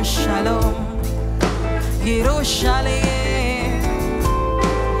 Shalom, shalom. Yerushalayim.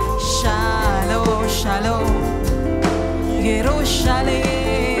 Shalom, shalom. Yerushalayim.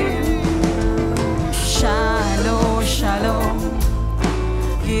 Shalom, shalom.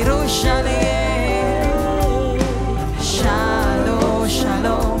 Yerushalayim. Shalom,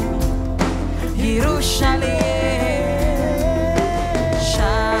 shalom. Yerushalayim.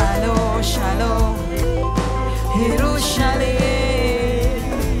 Shalom, shalom. Yerushalayim.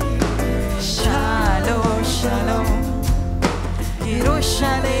 Shalom, shalom.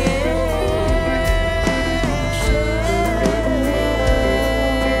 Yerushalayim.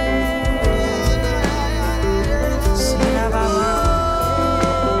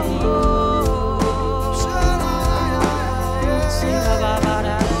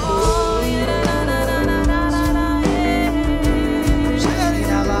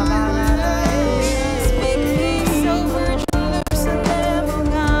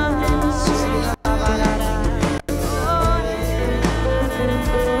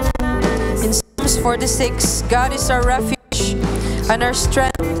 In Psalms 46, God is our refuge and our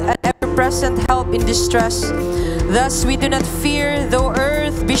strength and ever-present help in distress. Thus we do not fear, though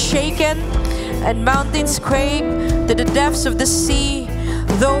earth be shaken and mountains quake to the depths of the sea,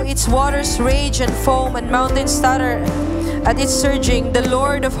 though its waters rage and foam and mountains stutter at its surging. The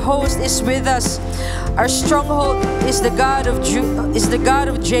Lord of hosts is with us. Our stronghold is the God of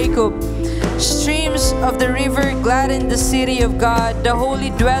Jacob. Streams of the river gladden the city of God, the holy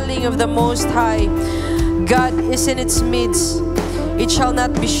dwelling of the Most High. God is in its midst. It shall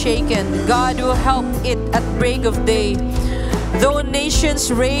not be shaken. God will help it at break of day. Though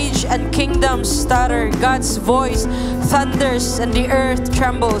nations rage and kingdoms stutter, God's voice thunders and the earth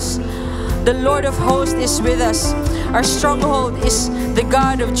trembles. The Lord of hosts is with us. Our stronghold is the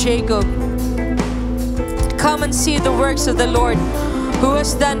God of Jacob. Come and see the works of the Lord, who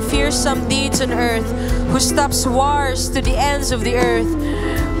has done fearsome deeds on earth, who stops wars to the ends of the earth,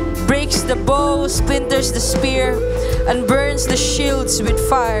 breaks the bow, splinters the spear, and burns the shields with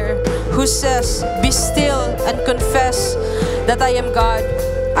fire, who says, "Be still and confess that I am God.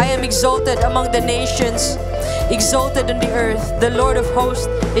 I am exalted among the nations, exalted on the earth. The Lord of hosts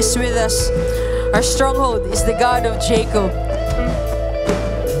is with us. Our stronghold is the God of Jacob."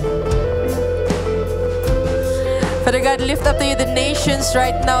 Father God, lift up to you the nations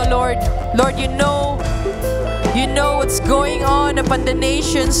right now, Lord. Lord, you know what's going on upon the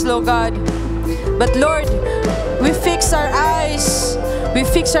nations, Lord God. But Lord, we fix our eyes,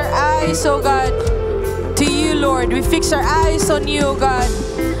 oh God, to you, Lord. We fix our eyes on you, oh God.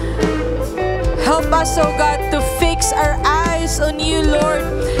 Help us, oh God, to fix our eyes on you, Lord,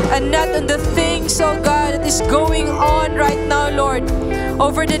 and not on the things, oh God, that is going on right now, Lord,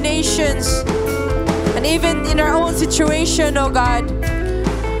 over the nations. And even in our own situation, oh God.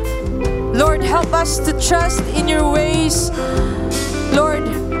 Lord, help us to trust in your ways. Lord,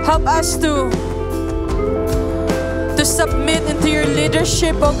 help us to submit into your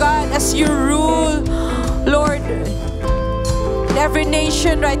leadership, oh God, as you rule, Lord, in every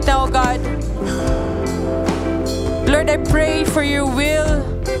nation right now, God. Lord, I pray for your will,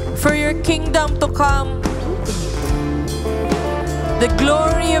 for your kingdom to come. The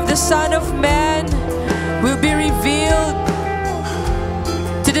glory of the Son of Man will be revealed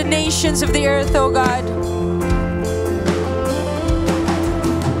to the nations of the earth, oh God.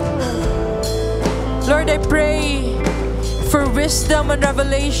 Lord, I pray for wisdom and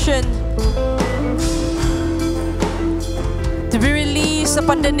revelation to be released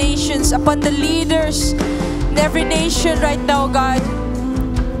upon the nations, upon the leaders in every nation right now, God.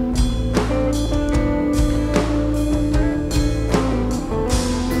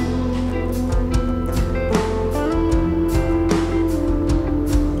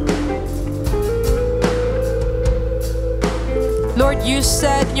 Lord, you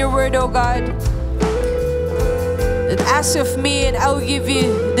said in your word, oh God, that ask of me and I will give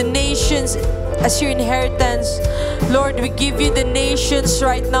you the nations as your inheritance. Lord, we give you the nations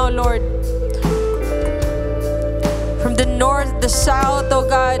right now, Lord. From the north, the south, oh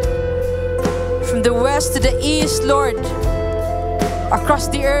God, from the west to the east, Lord, across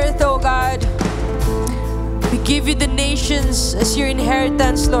the earth, oh God, we give you the nations as your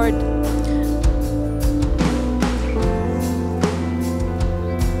inheritance, Lord.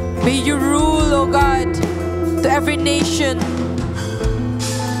 May you rule, oh God, to every nation.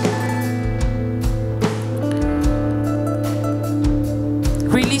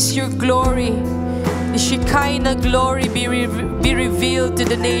 Release your glory. The Shekinah glory be revealed to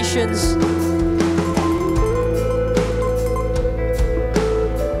the nations.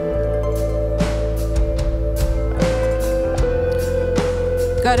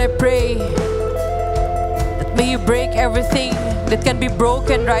 God, I pray that may you break everything that can be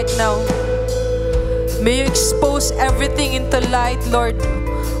broken right now. May you expose everything into light, Lord.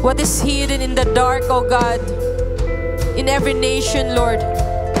 What is hidden in the dark, oh God, in every nation, Lord.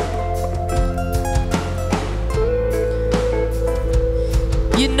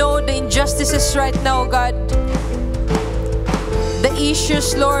 You know the injustices right now, God. The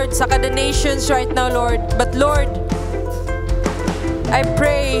issues, Lord, saka the nations right now, Lord. But Lord, I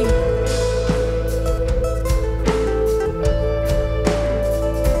pray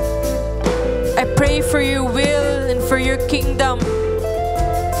for your will and for your kingdom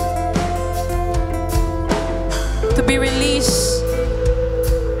to be released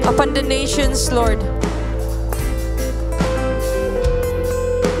upon the nations, Lord.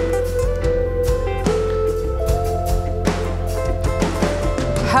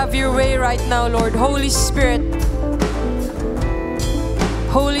 Have your way right now, Lord. Holy Spirit.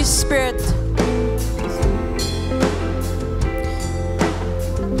 Holy Spirit.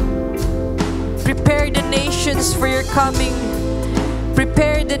 Prepare the nations for your coming.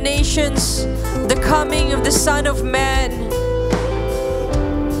 Prepare the nations, the coming of the Son of Man.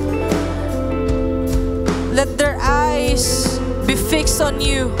 Let their eyes be fixed on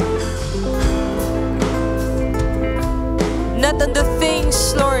you, not on the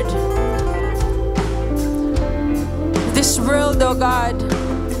things, Lord, this world, oh God.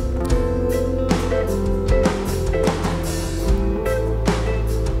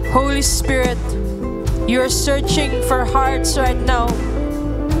 Holy Spirit, You are searching for hearts right now.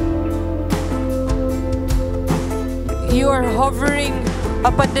 You are hovering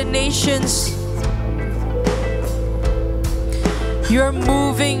upon the nations. You are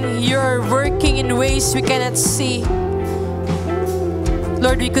moving, you are working in ways we cannot see.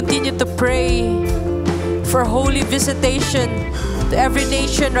 Lord, we continue to pray for holy visitation to every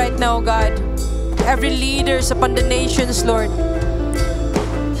nation right now, God. To every leaders upon the nations, Lord.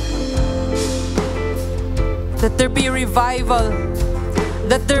 That there be revival.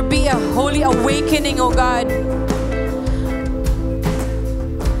 That there be a holy awakening, oh God.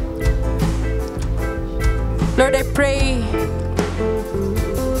 Lord, I pray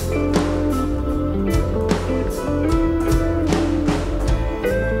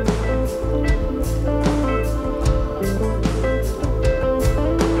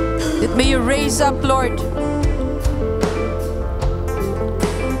that may you raise up, Lord,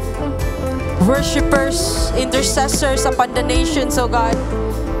 worshipers, intercessors upon the nations, oh God,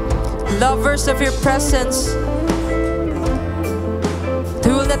 lovers of your presence,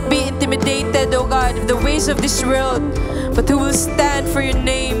 who will not be intimidated, oh God, of the ways of this world, but who will stand for your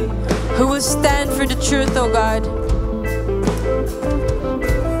name, who will stand for the truth, oh God.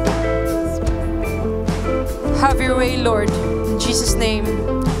 Have your way, Lord, in Jesus' name,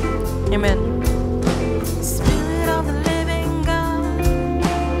 amen. Spirit of the living God,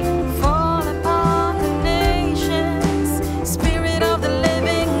 fall upon the nations. Spirit of the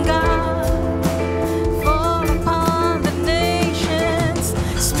living God, fall upon the nations.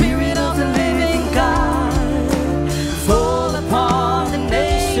 Spirit of the living God, Fall upon the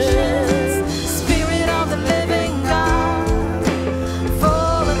nations. Spirit of the living God,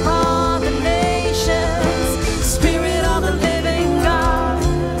 fall upon the nations. Spirit of the living God,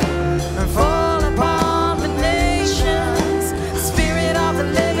 fall upon the nations. Spirit of the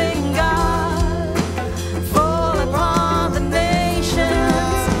living God, fall upon the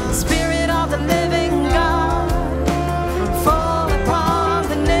nations. Spirit of the living God, fall upon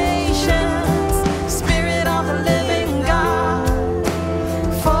the nations. Spirit of the living God,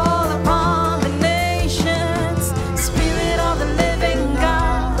 fall upon the nations. Spirit of the living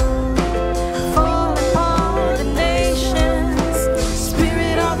God, fall upon the nations.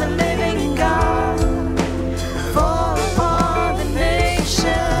 Spirit of the living God, fall upon the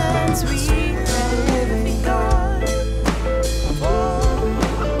nations. We pray, living God,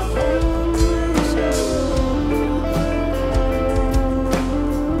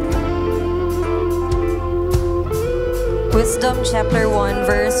 Wisdom chapter 1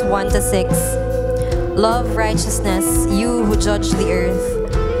 verse 1 to 6. Love righteousness, you who judge the earth.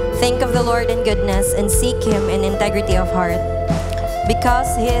 Think of the Lord in goodness and seek him in integrity of heart.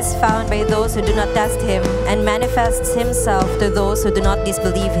 Because he is found by those who do not test him and manifests himself to those who do not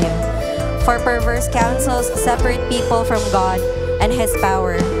disbelieve him. For perverse counsels separate people from God and his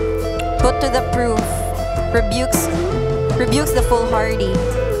power. Put to the proof, rebukes the foolhardy.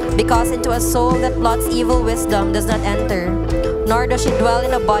 Because into a soul that plots evil wisdom does not enter, nor does she dwell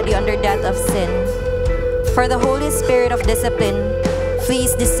in a body under death of sin. For the Holy Spirit of discipline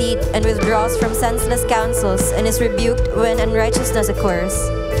flees deceit and withdraws from senseless counsels and is rebuked when unrighteousness occurs.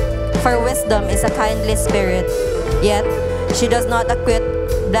 For wisdom is a kindly spirit, yet she does not acquit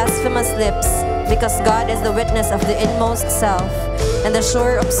blasphemous lips, because God is the witness of the inmost self, and the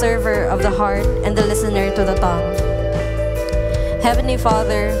sure observer of the heart, and the listener to the tongue. Heavenly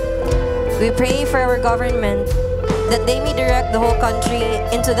Father, we pray for our government, that they may direct the whole country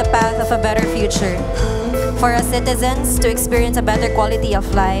into the path of a better future, for us citizens to experience a better quality of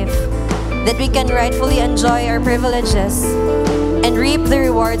life, that we can rightfully enjoy our privileges and reap the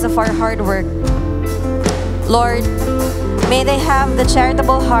rewards of our hard work. Lord, may they have the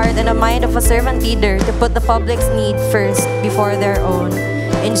charitable heart and a mind of a servant leader to put the public's need first before their own.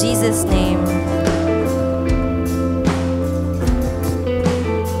 In Jesus' name.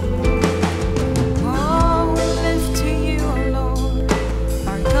 oh, we lift to you, O Lord,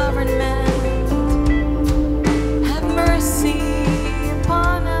 our government. Have mercy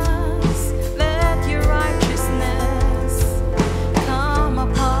upon us. Let your righteousness come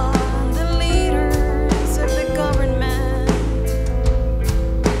upon the leaders of the government.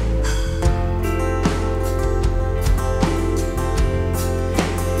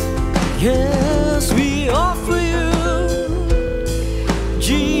 Yeah.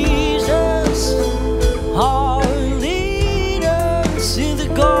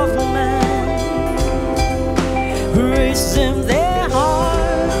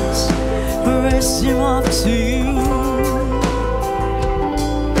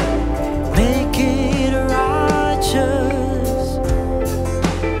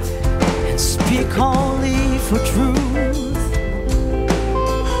 for truth.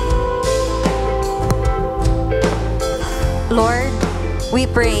 Lord, we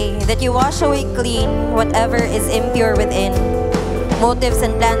pray that you wash away clean whatever is impure within, motives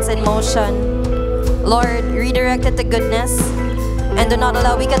and plans in motion. Lord, redirect it to goodness, and do not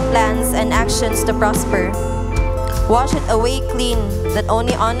allow wicked plans and actions to prosper. Wash it away clean, that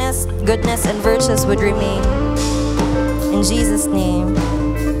only honest, goodness, and virtues would remain. In Jesus' name.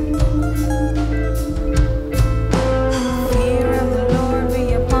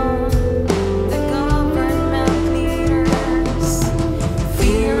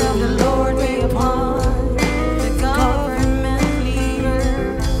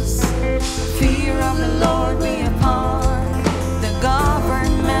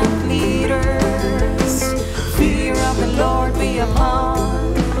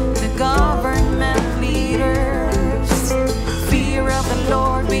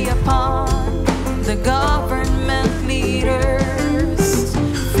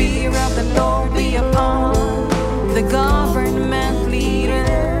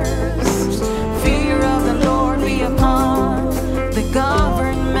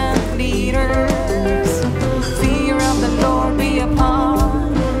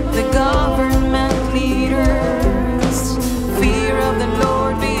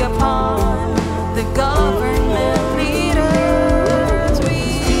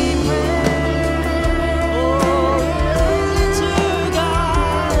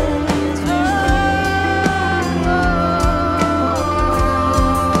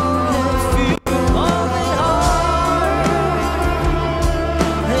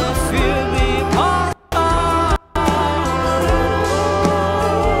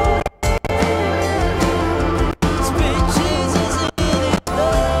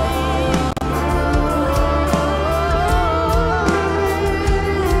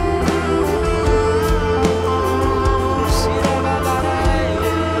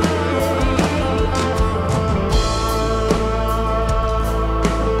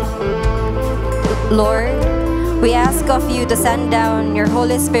 Lord, we ask of you to send down your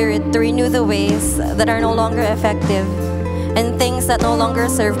Holy Spirit to renew the ways that are no longer effective and things that no longer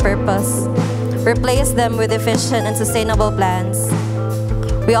serve purpose. Replace them with efficient and sustainable plans.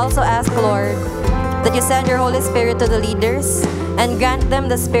 We also ask, Lord, that you send your Holy Spirit to the leaders and grant them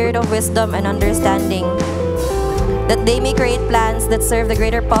the spirit of wisdom and understanding, that they may create plans that serve the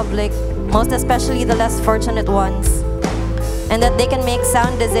greater public, most especially the less fortunate ones, and that they can make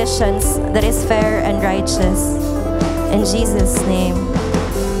sound decisions that is fair and righteous. In Jesus' name.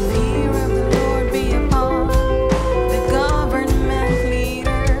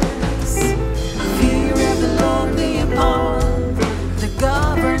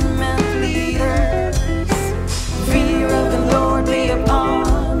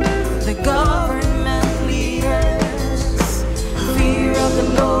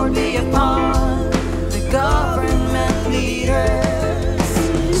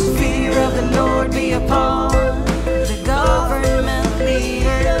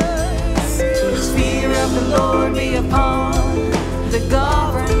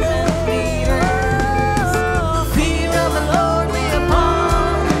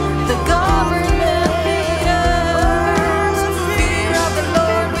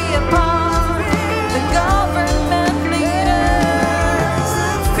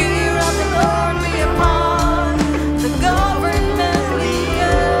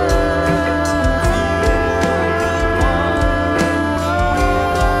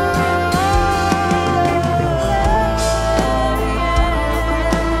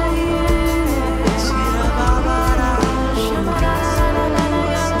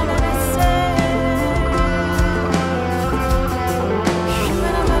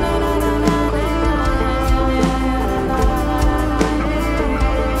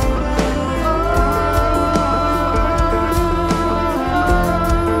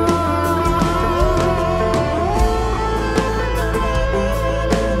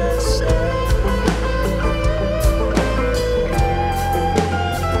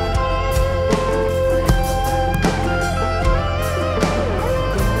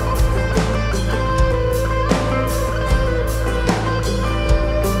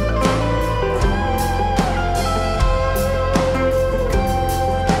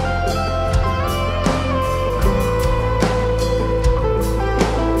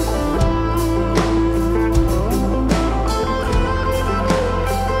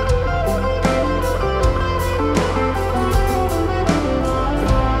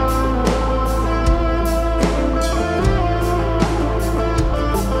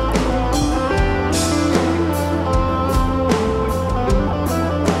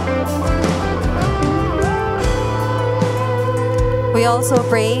 also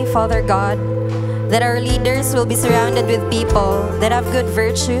pray, Father God, that our leaders will be surrounded with people that have good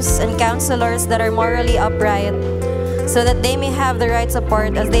virtues and counselors that are morally upright, so that they may have the right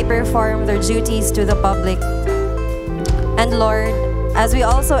support as they perform their duties to the public. And Lord, as we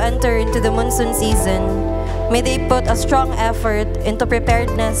also enter into the monsoon season, may they put a strong effort into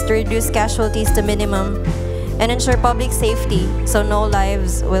preparedness to reduce casualties to minimum and ensure public safety so no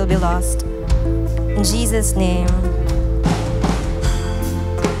lives will be lost. In Jesus' name.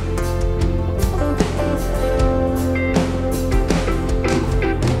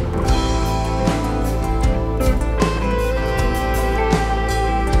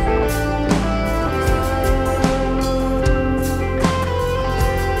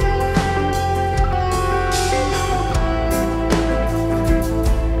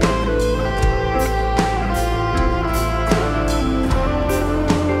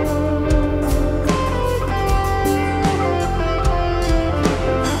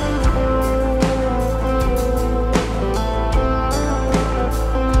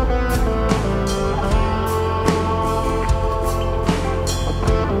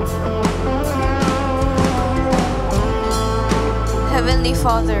 Heavenly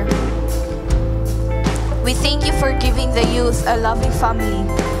Father, we thank you for giving the youth a loving family,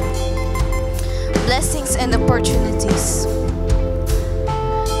 blessings and opportunities.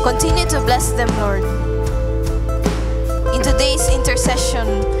 Continue to bless them, Lord. In today's intercession,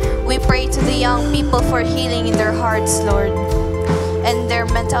 we pray to the young people for healing in their hearts, Lord, and their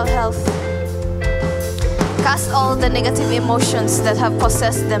mental health. Cast all the negative emotions that have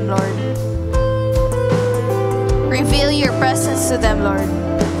possessed them, Lord. Reveal your presence to them, Lord.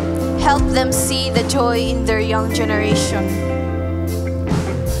 Help them see the joy in their young generation.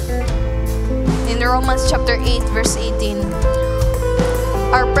 In Romans chapter 8, verse 18,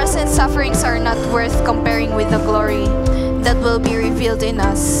 our present sufferings are not worth comparing with the glory that will be revealed in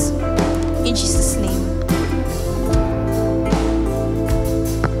us. In Jesus' name.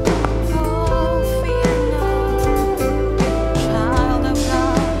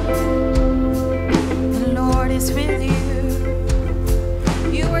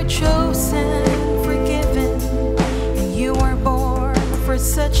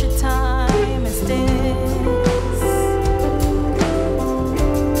 Such a time as this.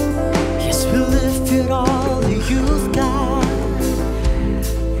 Yes, we lift it all the youth, God,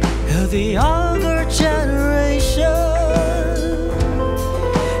 the younger generation.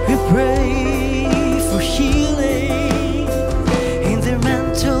 We pray for healing in their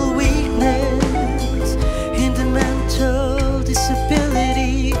mental weakness, in the mental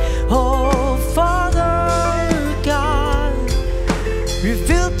disability. Oh, Father God,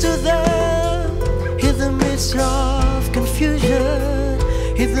 reveal to them in the midst of confusion,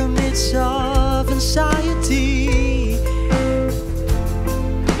 in the midst of anxiety.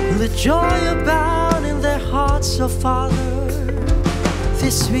 Let joy abound in their hearts, oh Father.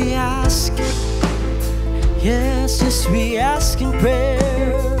 This we ask, yes, this we ask in prayer.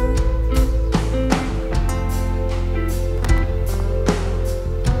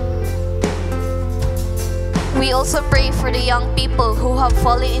 We also pray for the young people who have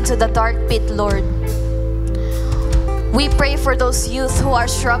fallen into the dark pit, Lord. We pray for those youth who are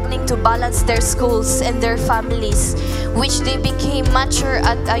struggling to balance their schools and their families, which they became mature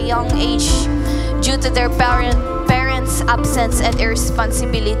at a young age due to their parents' absence and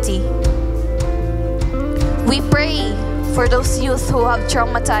irresponsibility. We pray for those youth who have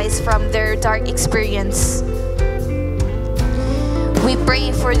traumatized from their dark experience. We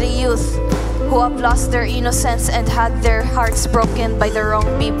pray for the youth who have lost their innocence and had their hearts broken by the wrong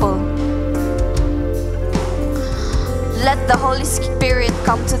people. Let the Holy Spirit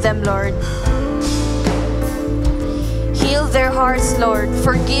come to them, Lord. Heal their hearts, Lord.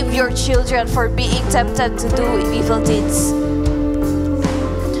 Forgive your children for being tempted to do evil deeds.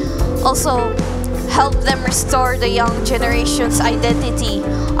 Also, help them restore the young generation's identity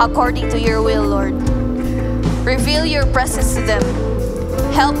according to your will, Lord. Reveal your presence to them.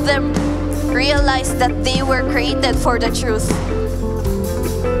 Help them realize that they were created for the truth.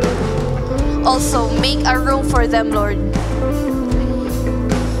 Also, make a room for them, Lord.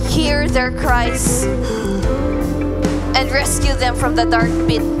 Hear their cries and rescue them from the dark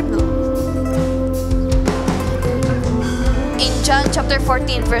pit. In John chapter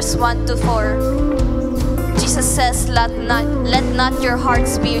 14, verse 1 to 4, Jesus says, let not your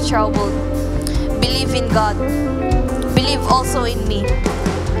hearts be troubled. Believe in God. Believe also in me.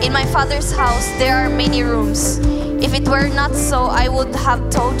 In my Father's house there are many rooms. If it were not so, I would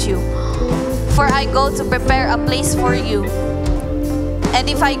have told you. For I go to prepare a place for you. And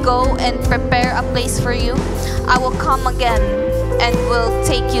if I go and prepare a place for you, I will come again and will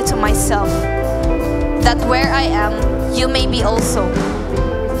take you to myself, that where I am, you may be also.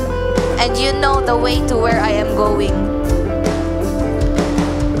 And you know the way to where I am going.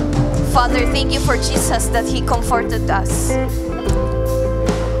 Father, thank you for Jesus that He comforted us.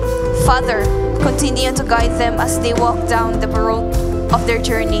 Father, continue to guide them as they walk down the road of their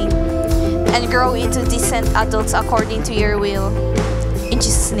journey and grow into decent adults according to your will. In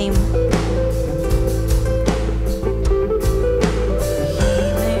Jesus' name.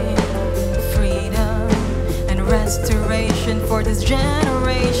 Healing, freedom, and restoration for this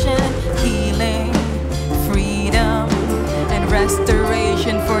generation. Healing, freedom, and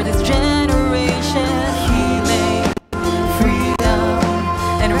restoration for this generation. Healing, freedom,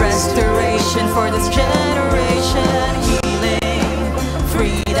 and restoration for this generation. Healing,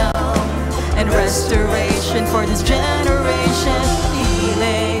 freedom, and restoration for this generation.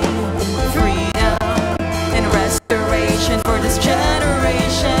 Healing, freedom, and restoration for this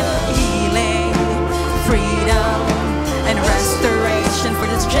generation. Healing, freedom, and restoration for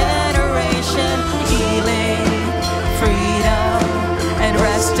this generation. Healing, freedom, and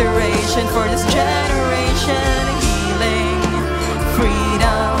restoration for this generation. Healing,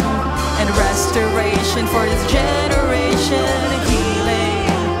 freedom, and restoration for this generation.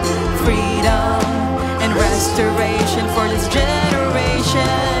 Healing, freedom, and restoration for this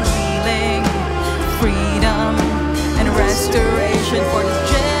generation. Healing, freedom, and restoration for this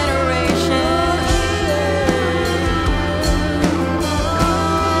generation.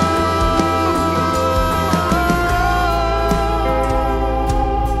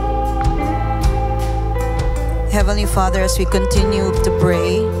 Heavenly Father, as we continue to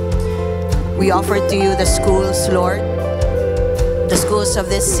pray, we offer to you the schools, Lord, the schools of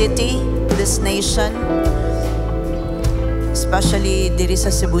this city, this nation, especially diri sa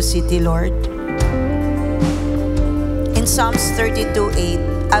Cebu City, Lord. In Psalms 32:8,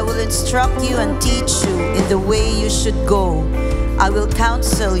 I will instruct you and teach you in the way you should go. I will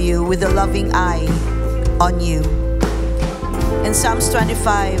counsel you with a loving eye on you. In Psalms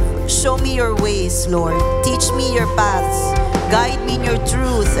 25, show me your ways, Lord. Teach me your paths. Guide me in your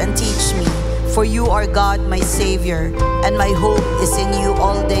truth and teach me. For you are God, my Savior, and my hope is in you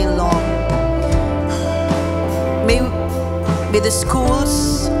all day long. May the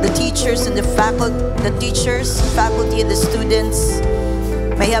schools, the teachers, and faculty, and the students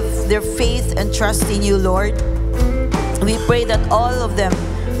may have their faith and trust in you, Lord. We pray that all of them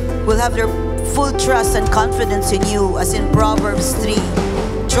will have their full trust and confidence in you, as in Proverbs 3.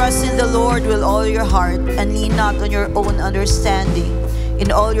 Trust in the Lord with all your heart and lean not on your own understanding. In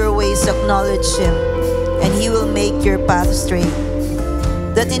all your ways acknowledge Him, and He will make your path straight.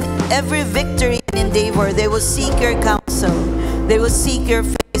 That in every victory and endeavor they will seek your counsel. They will seek your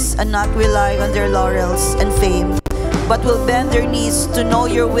face and not rely on their laurels and fame, but will bend their knees to know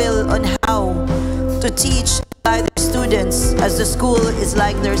your will on how to teach and guide their students, as the school is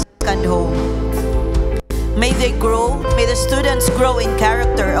like their second home. May they grow, may the students grow in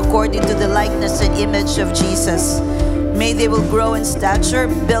character according to the likeness and image of Jesus. May they will grow in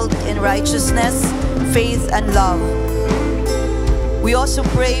stature, built in righteousness, faith, and love. We also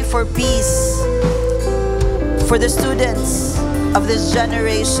pray for peace for the students of this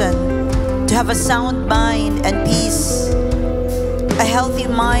generation to have a sound mind and peace, a healthy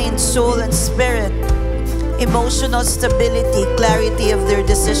mind, soul, and spirit, emotional stability, clarity of their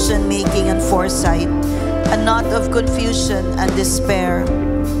decision making and foresight, and not of confusion and despair.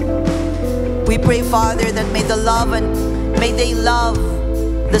 We pray, Father, that may they love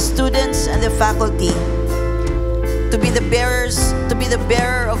the students and the faculty to be the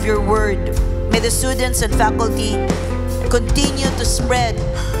bearer of your word. May the students and faculty continue to spread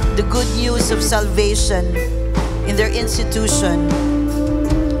the good news of salvation in their institution.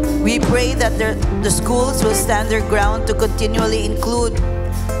 We pray that the schools will stand their ground to continually include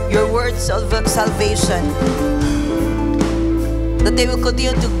your words of salvation, that they will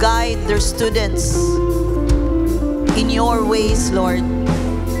continue to guide their students in your ways, Lord,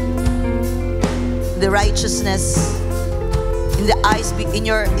 the righteousness in the eyes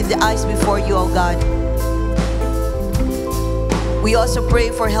before you, O God. We also pray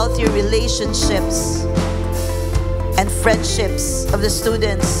for healthier relationships and friendships of the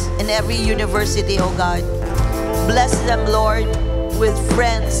students in every university, O God. Bless them, Lord, with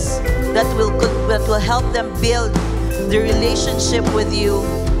friends that will help them build their relationship with you,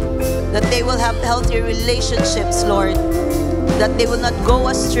 that they will have healthier relationships, Lord, that they will not go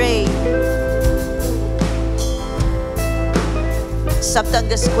astray. Sabtang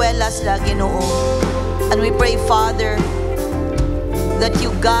eskwelas la Ginoo. And we pray, Father, that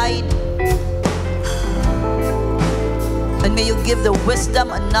you guide And may you give the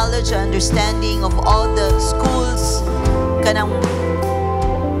wisdom and knowledge and understanding of all the schools, kanang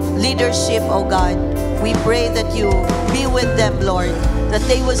leadership, oh God. We pray that you be with them, Lord, that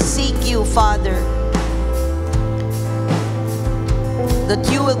they will seek you, Father, that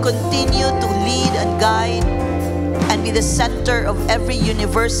you will continue to lead and guide and be the center of every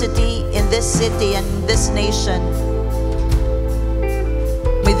university in this city and this nation.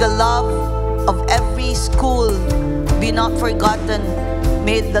 May the love of every school be not forgotten.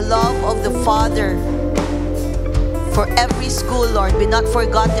 May the love of the Father for every school, Lord, be not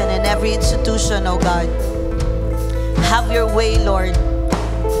forgotten in every institution, oh God. Have your way, Lord.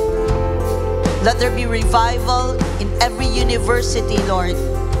 Let there be revival in every university, Lord.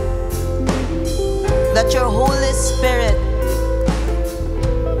 Let your Holy Spirit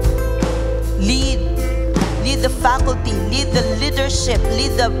lead the faculty, lead the leadership,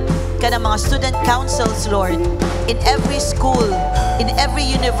 lead the mga student councils, Lord, in every school, in every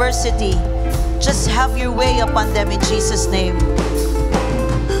university. Just have your way upon them in Jesus' name.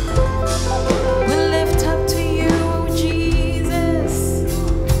 We lift up to you, Jesus,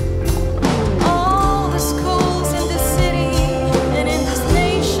 all the schools in this city and in this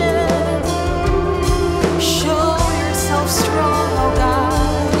nation. Show yourself strong, oh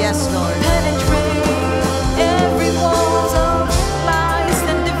God. Yes, Lord. Penetrate every walls of lies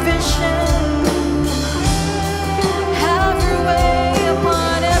and division. Have your way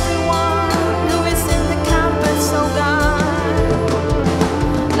upon everyone who is in the campus, oh God.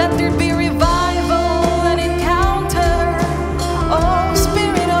 Let there be revival and encounter. Oh,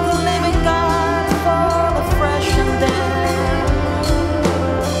 Spirit of the living God, fall afresh in them.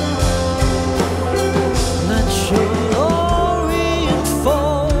 Let your glory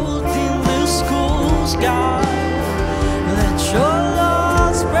unfold in the schools, God. Let your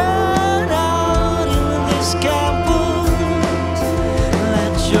love spread out in this campus.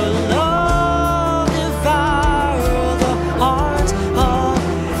 Let your love devour the hearts of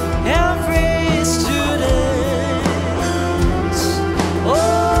every student. Oh,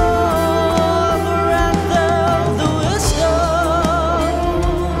 grant them the wisdom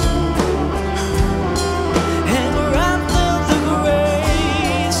and grant them the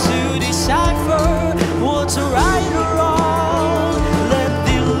grace to decipher what's right or wrong. Let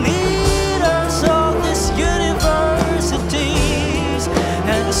the leaders of these universities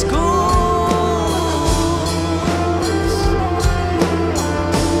and schools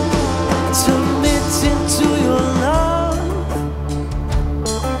submit into your love,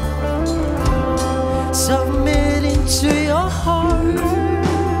 submit into your heart,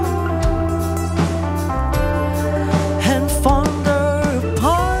 and ponder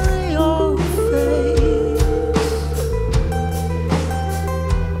upon your face.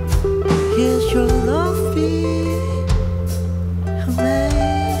 Here's your love be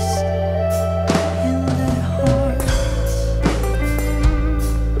amazed in their hearts.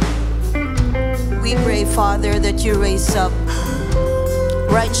 We pray, Father, that you raise up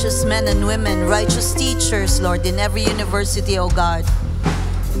righteous men and women, righteous teachers, Lord, in every university, oh God,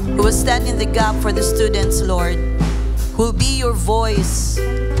 who will stand in the gap for the students, Lord, who will be your voice,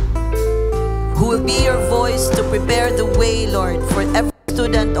 who will be your voice to prepare the way, Lord, for every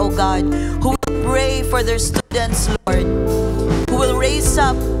student, oh God, who will pray for their students, Lord, who will raise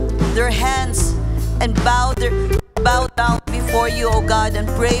up their hands and bow down before you, oh God, and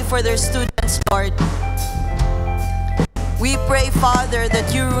pray for their students, Lord. We pray, Father,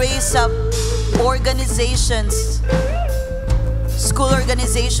 that you raise up organizations, school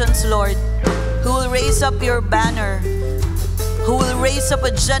organizations, Lord, who will raise up your banner, who will raise up a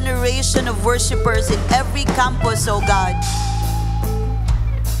generation of worshipers in every campus, oh God.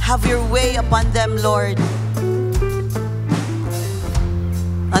 Have your way upon them, Lord.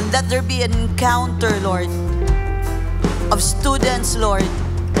 And let there be an encounter, Lord, of students, Lord,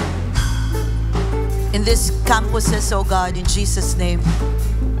 in these campuses, oh God, in Jesus' name.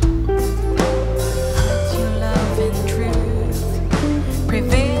 Let your love and truth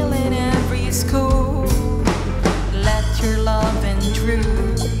prevail in every school. Let your love and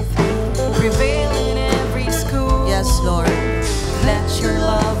truth prevail in every school. Yes, Lord. Let your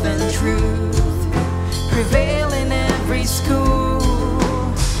love and truth prevail in every school.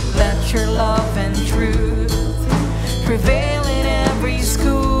 Let your love and truth prevail in every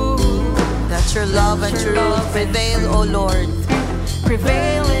school. Let your love and truth prevail, O Lord.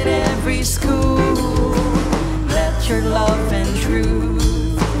 Prevail in every school. Let your love and truth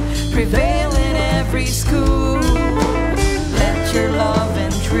prevail in every school. Let your love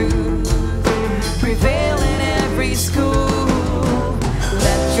and truth prevail in every school.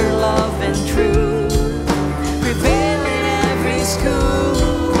 Let your love and truth prevail in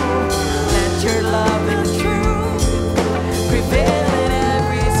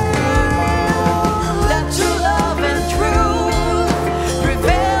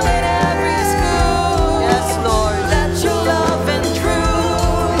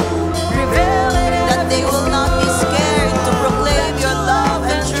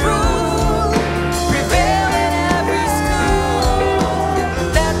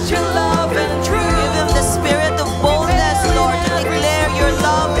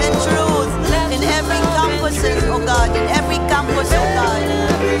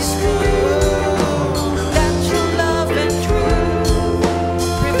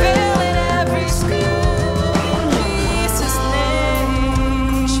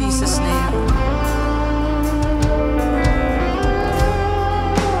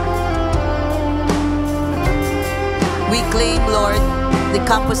reclaim, Lord, the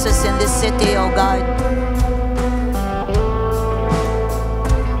campuses in this city, oh God.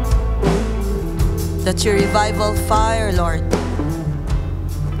 That your revival fire, Lord,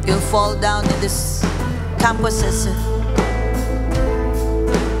 will fall down in these campuses.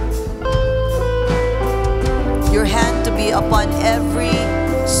 Your hand to be upon every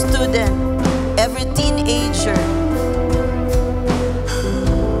student, every teenager.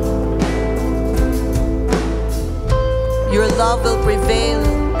 Your love will prevail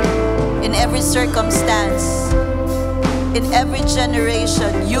in every circumstance, in every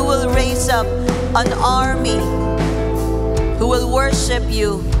generation. You will raise up an army who will worship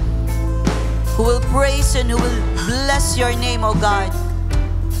you, who will praise and who will bless your name, oh God.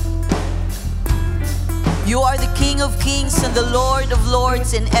 You are the King of Kings and the Lord of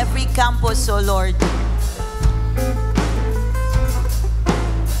Lords in every campus, oh Lord.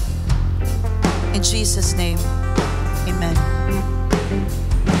 In Jesus' name, amen.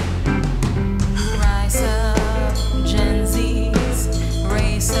 Rise up, Gen Zs,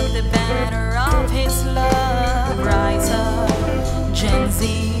 raise up the banner of His love. Rise up, Gen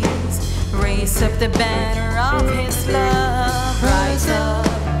Zs, raise up the banner of His love. Rise up,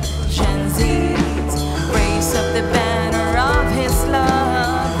 Gen Zs, raise up the banner of His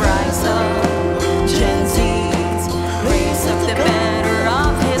love. Rise up, Gen Zs, raise up the banner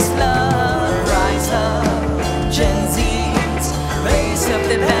of His love. Rise up, Gen Zs, raise up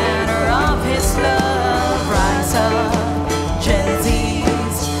the banner of His love. Rise up, Gen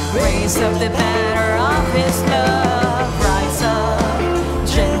Zs, raise up the banner of His love. Rise up,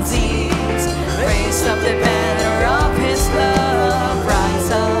 Gen Zs, raise up the banner of His love. Rise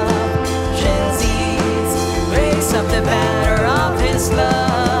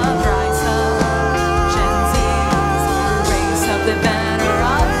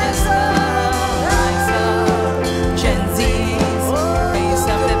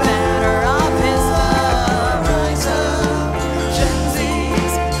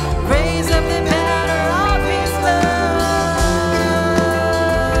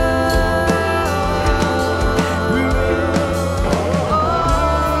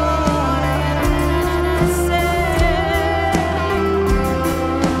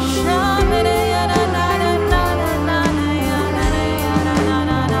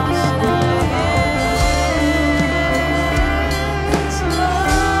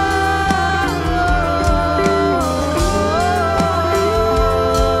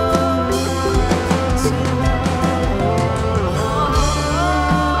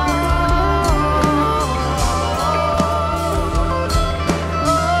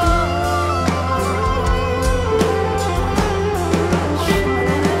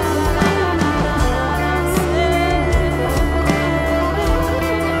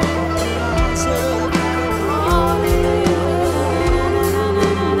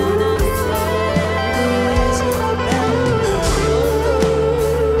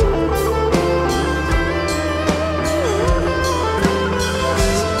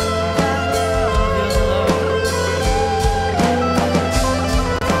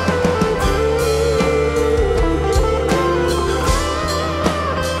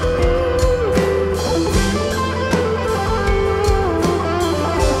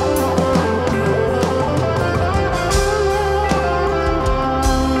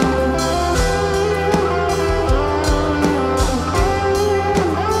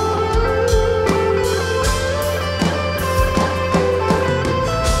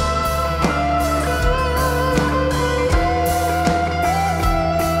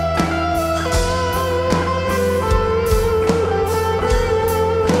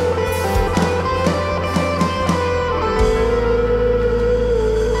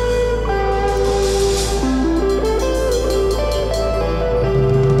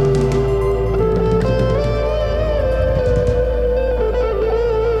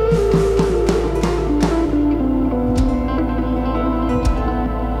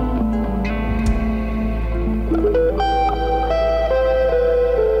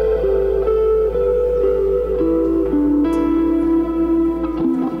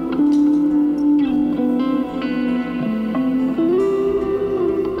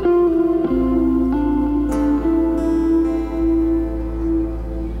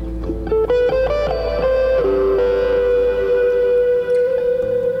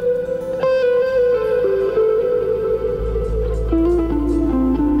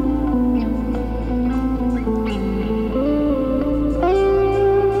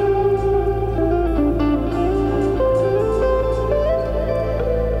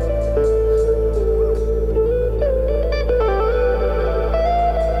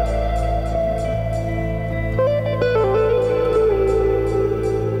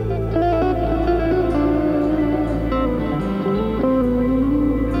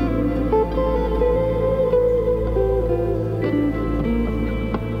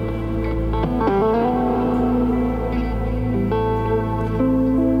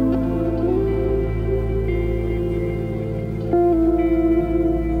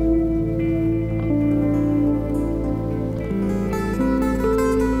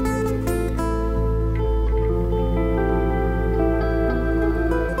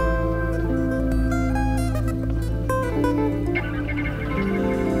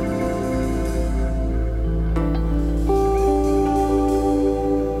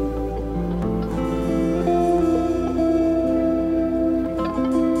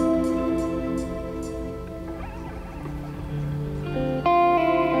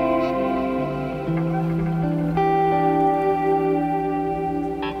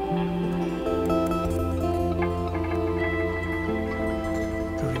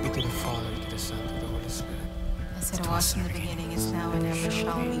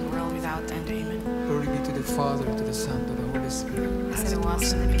shall be, world without end. Amen. Glory be to the Father, to the Son, to the Holy Spirit. As it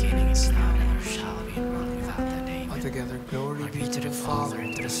was in the beginning, is now, and ever shall be, world without end. Amen. Altogether, glory be to the Father,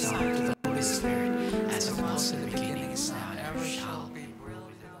 to the Son, to the Holy Spirit, as it was in the beginning, is now, and ever shall be,